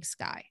 and Big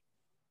Sky.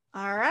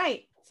 All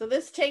right. So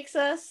this takes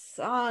us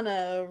on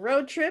a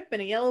road trip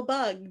in a yellow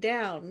bug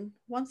down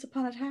Once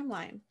Upon a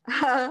Timeline.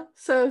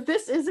 So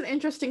this is an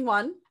interesting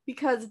one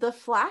because the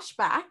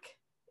flashback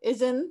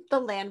is in the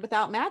Land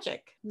Without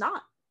Magic,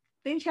 not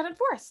the Enchanted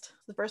Forest.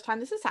 It's the first time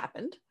this has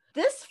happened.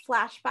 This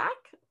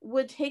flashback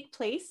would take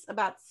place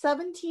about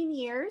 17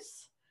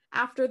 years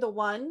after the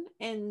one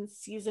in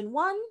season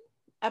 1,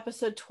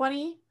 episode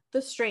 20,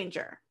 The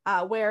Stranger,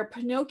 where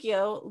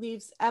Pinocchio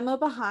leaves Emma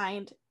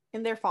behind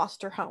in their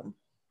foster home.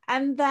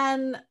 And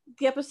then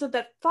the episode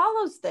that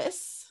follows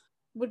this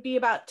would be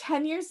about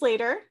 10 years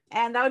later,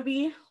 and that would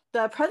be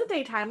the present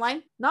day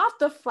timeline, not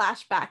the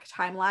flashback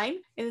timeline,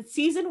 in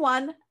season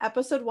 1,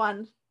 episode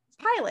 1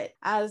 pilot,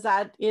 as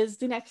that is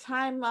the next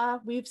time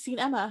we've seen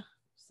Emma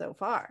so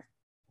far.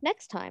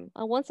 Next time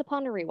on Once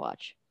Upon a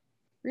Rewatch,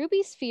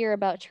 Ruby's fear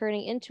about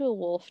turning into a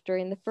wolf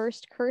during the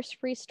first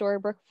curse-free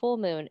Storybrooke full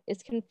moon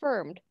is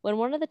confirmed when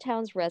one of the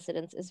town's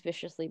residents is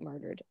viciously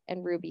murdered,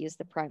 and Ruby is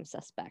the prime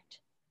suspect.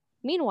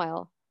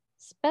 Meanwhile,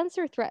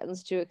 Spencer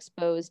threatens to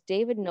expose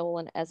David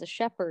Nolan as a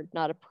shepherd,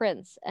 not a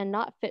prince, and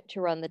not fit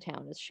to run the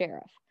town as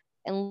sheriff.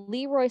 And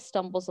Leroy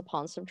stumbles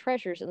upon some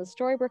treasures in the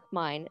Storybrooke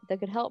mine that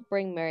could help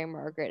bring Mary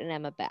Margaret and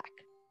Emma back.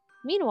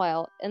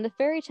 Meanwhile, in the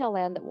fairy tale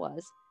land that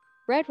was,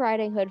 Red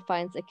Riding Hood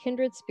finds a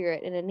kindred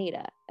spirit in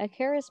Anita, a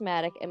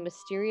charismatic and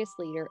mysterious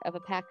leader of a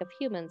pack of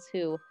humans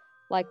who,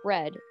 like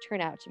Red, turn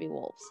out to be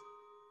wolves.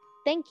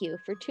 Thank you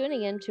for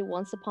tuning in to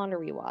Once Upon a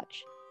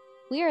Rewatch.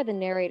 We are the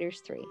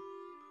Narrators 3.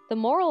 The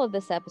moral of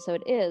this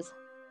episode is,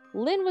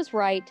 Lynn was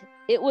right,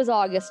 it was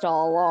August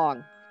all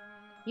along.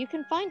 You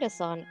can find us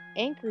on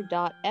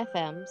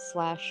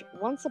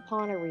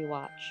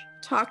anchor.fm/onceuponarewatch.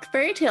 Talk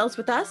fairy tales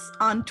with us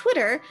on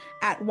Twitter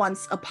at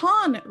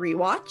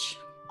OnceUponRewatch.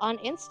 On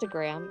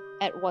Instagram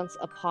at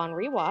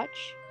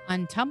OnceUponRewatch.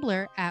 On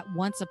Tumblr at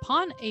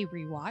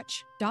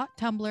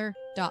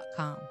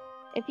onceUponArewatch.tumblr.com.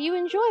 If you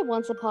enjoy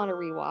Once Upon a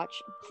Rewatch,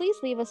 please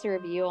leave us a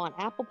review on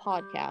Apple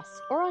Podcasts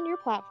or on your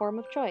platform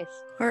of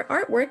choice. Our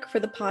artwork for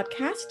the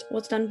podcast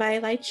was done by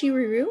Laichi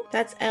Ruru.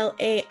 That's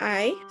LAICHIRURU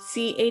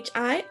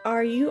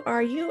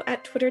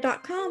at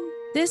twitter.com.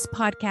 This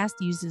podcast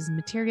uses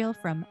material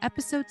from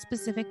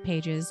episode-specific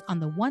pages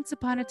on the Once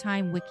Upon a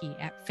Time wiki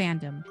at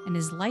Fandom and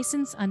is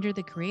licensed under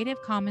the Creative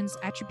Commons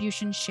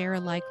Attribution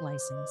Share-alike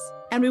license.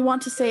 And we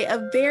want to say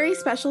a very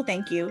special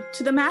thank you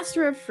to the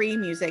master of free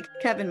music,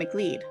 Kevin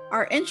McLeod.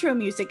 Our intro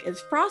music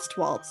is Frost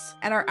Waltz,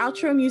 and our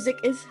outro music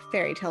is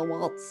Fairy Tale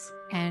Waltz.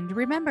 And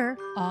remember,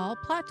 all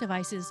plot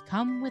devices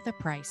come with a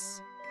price.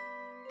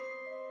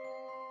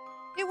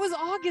 It was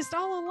August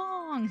all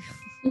along.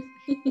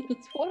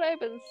 It's what I've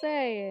been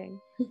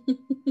saying.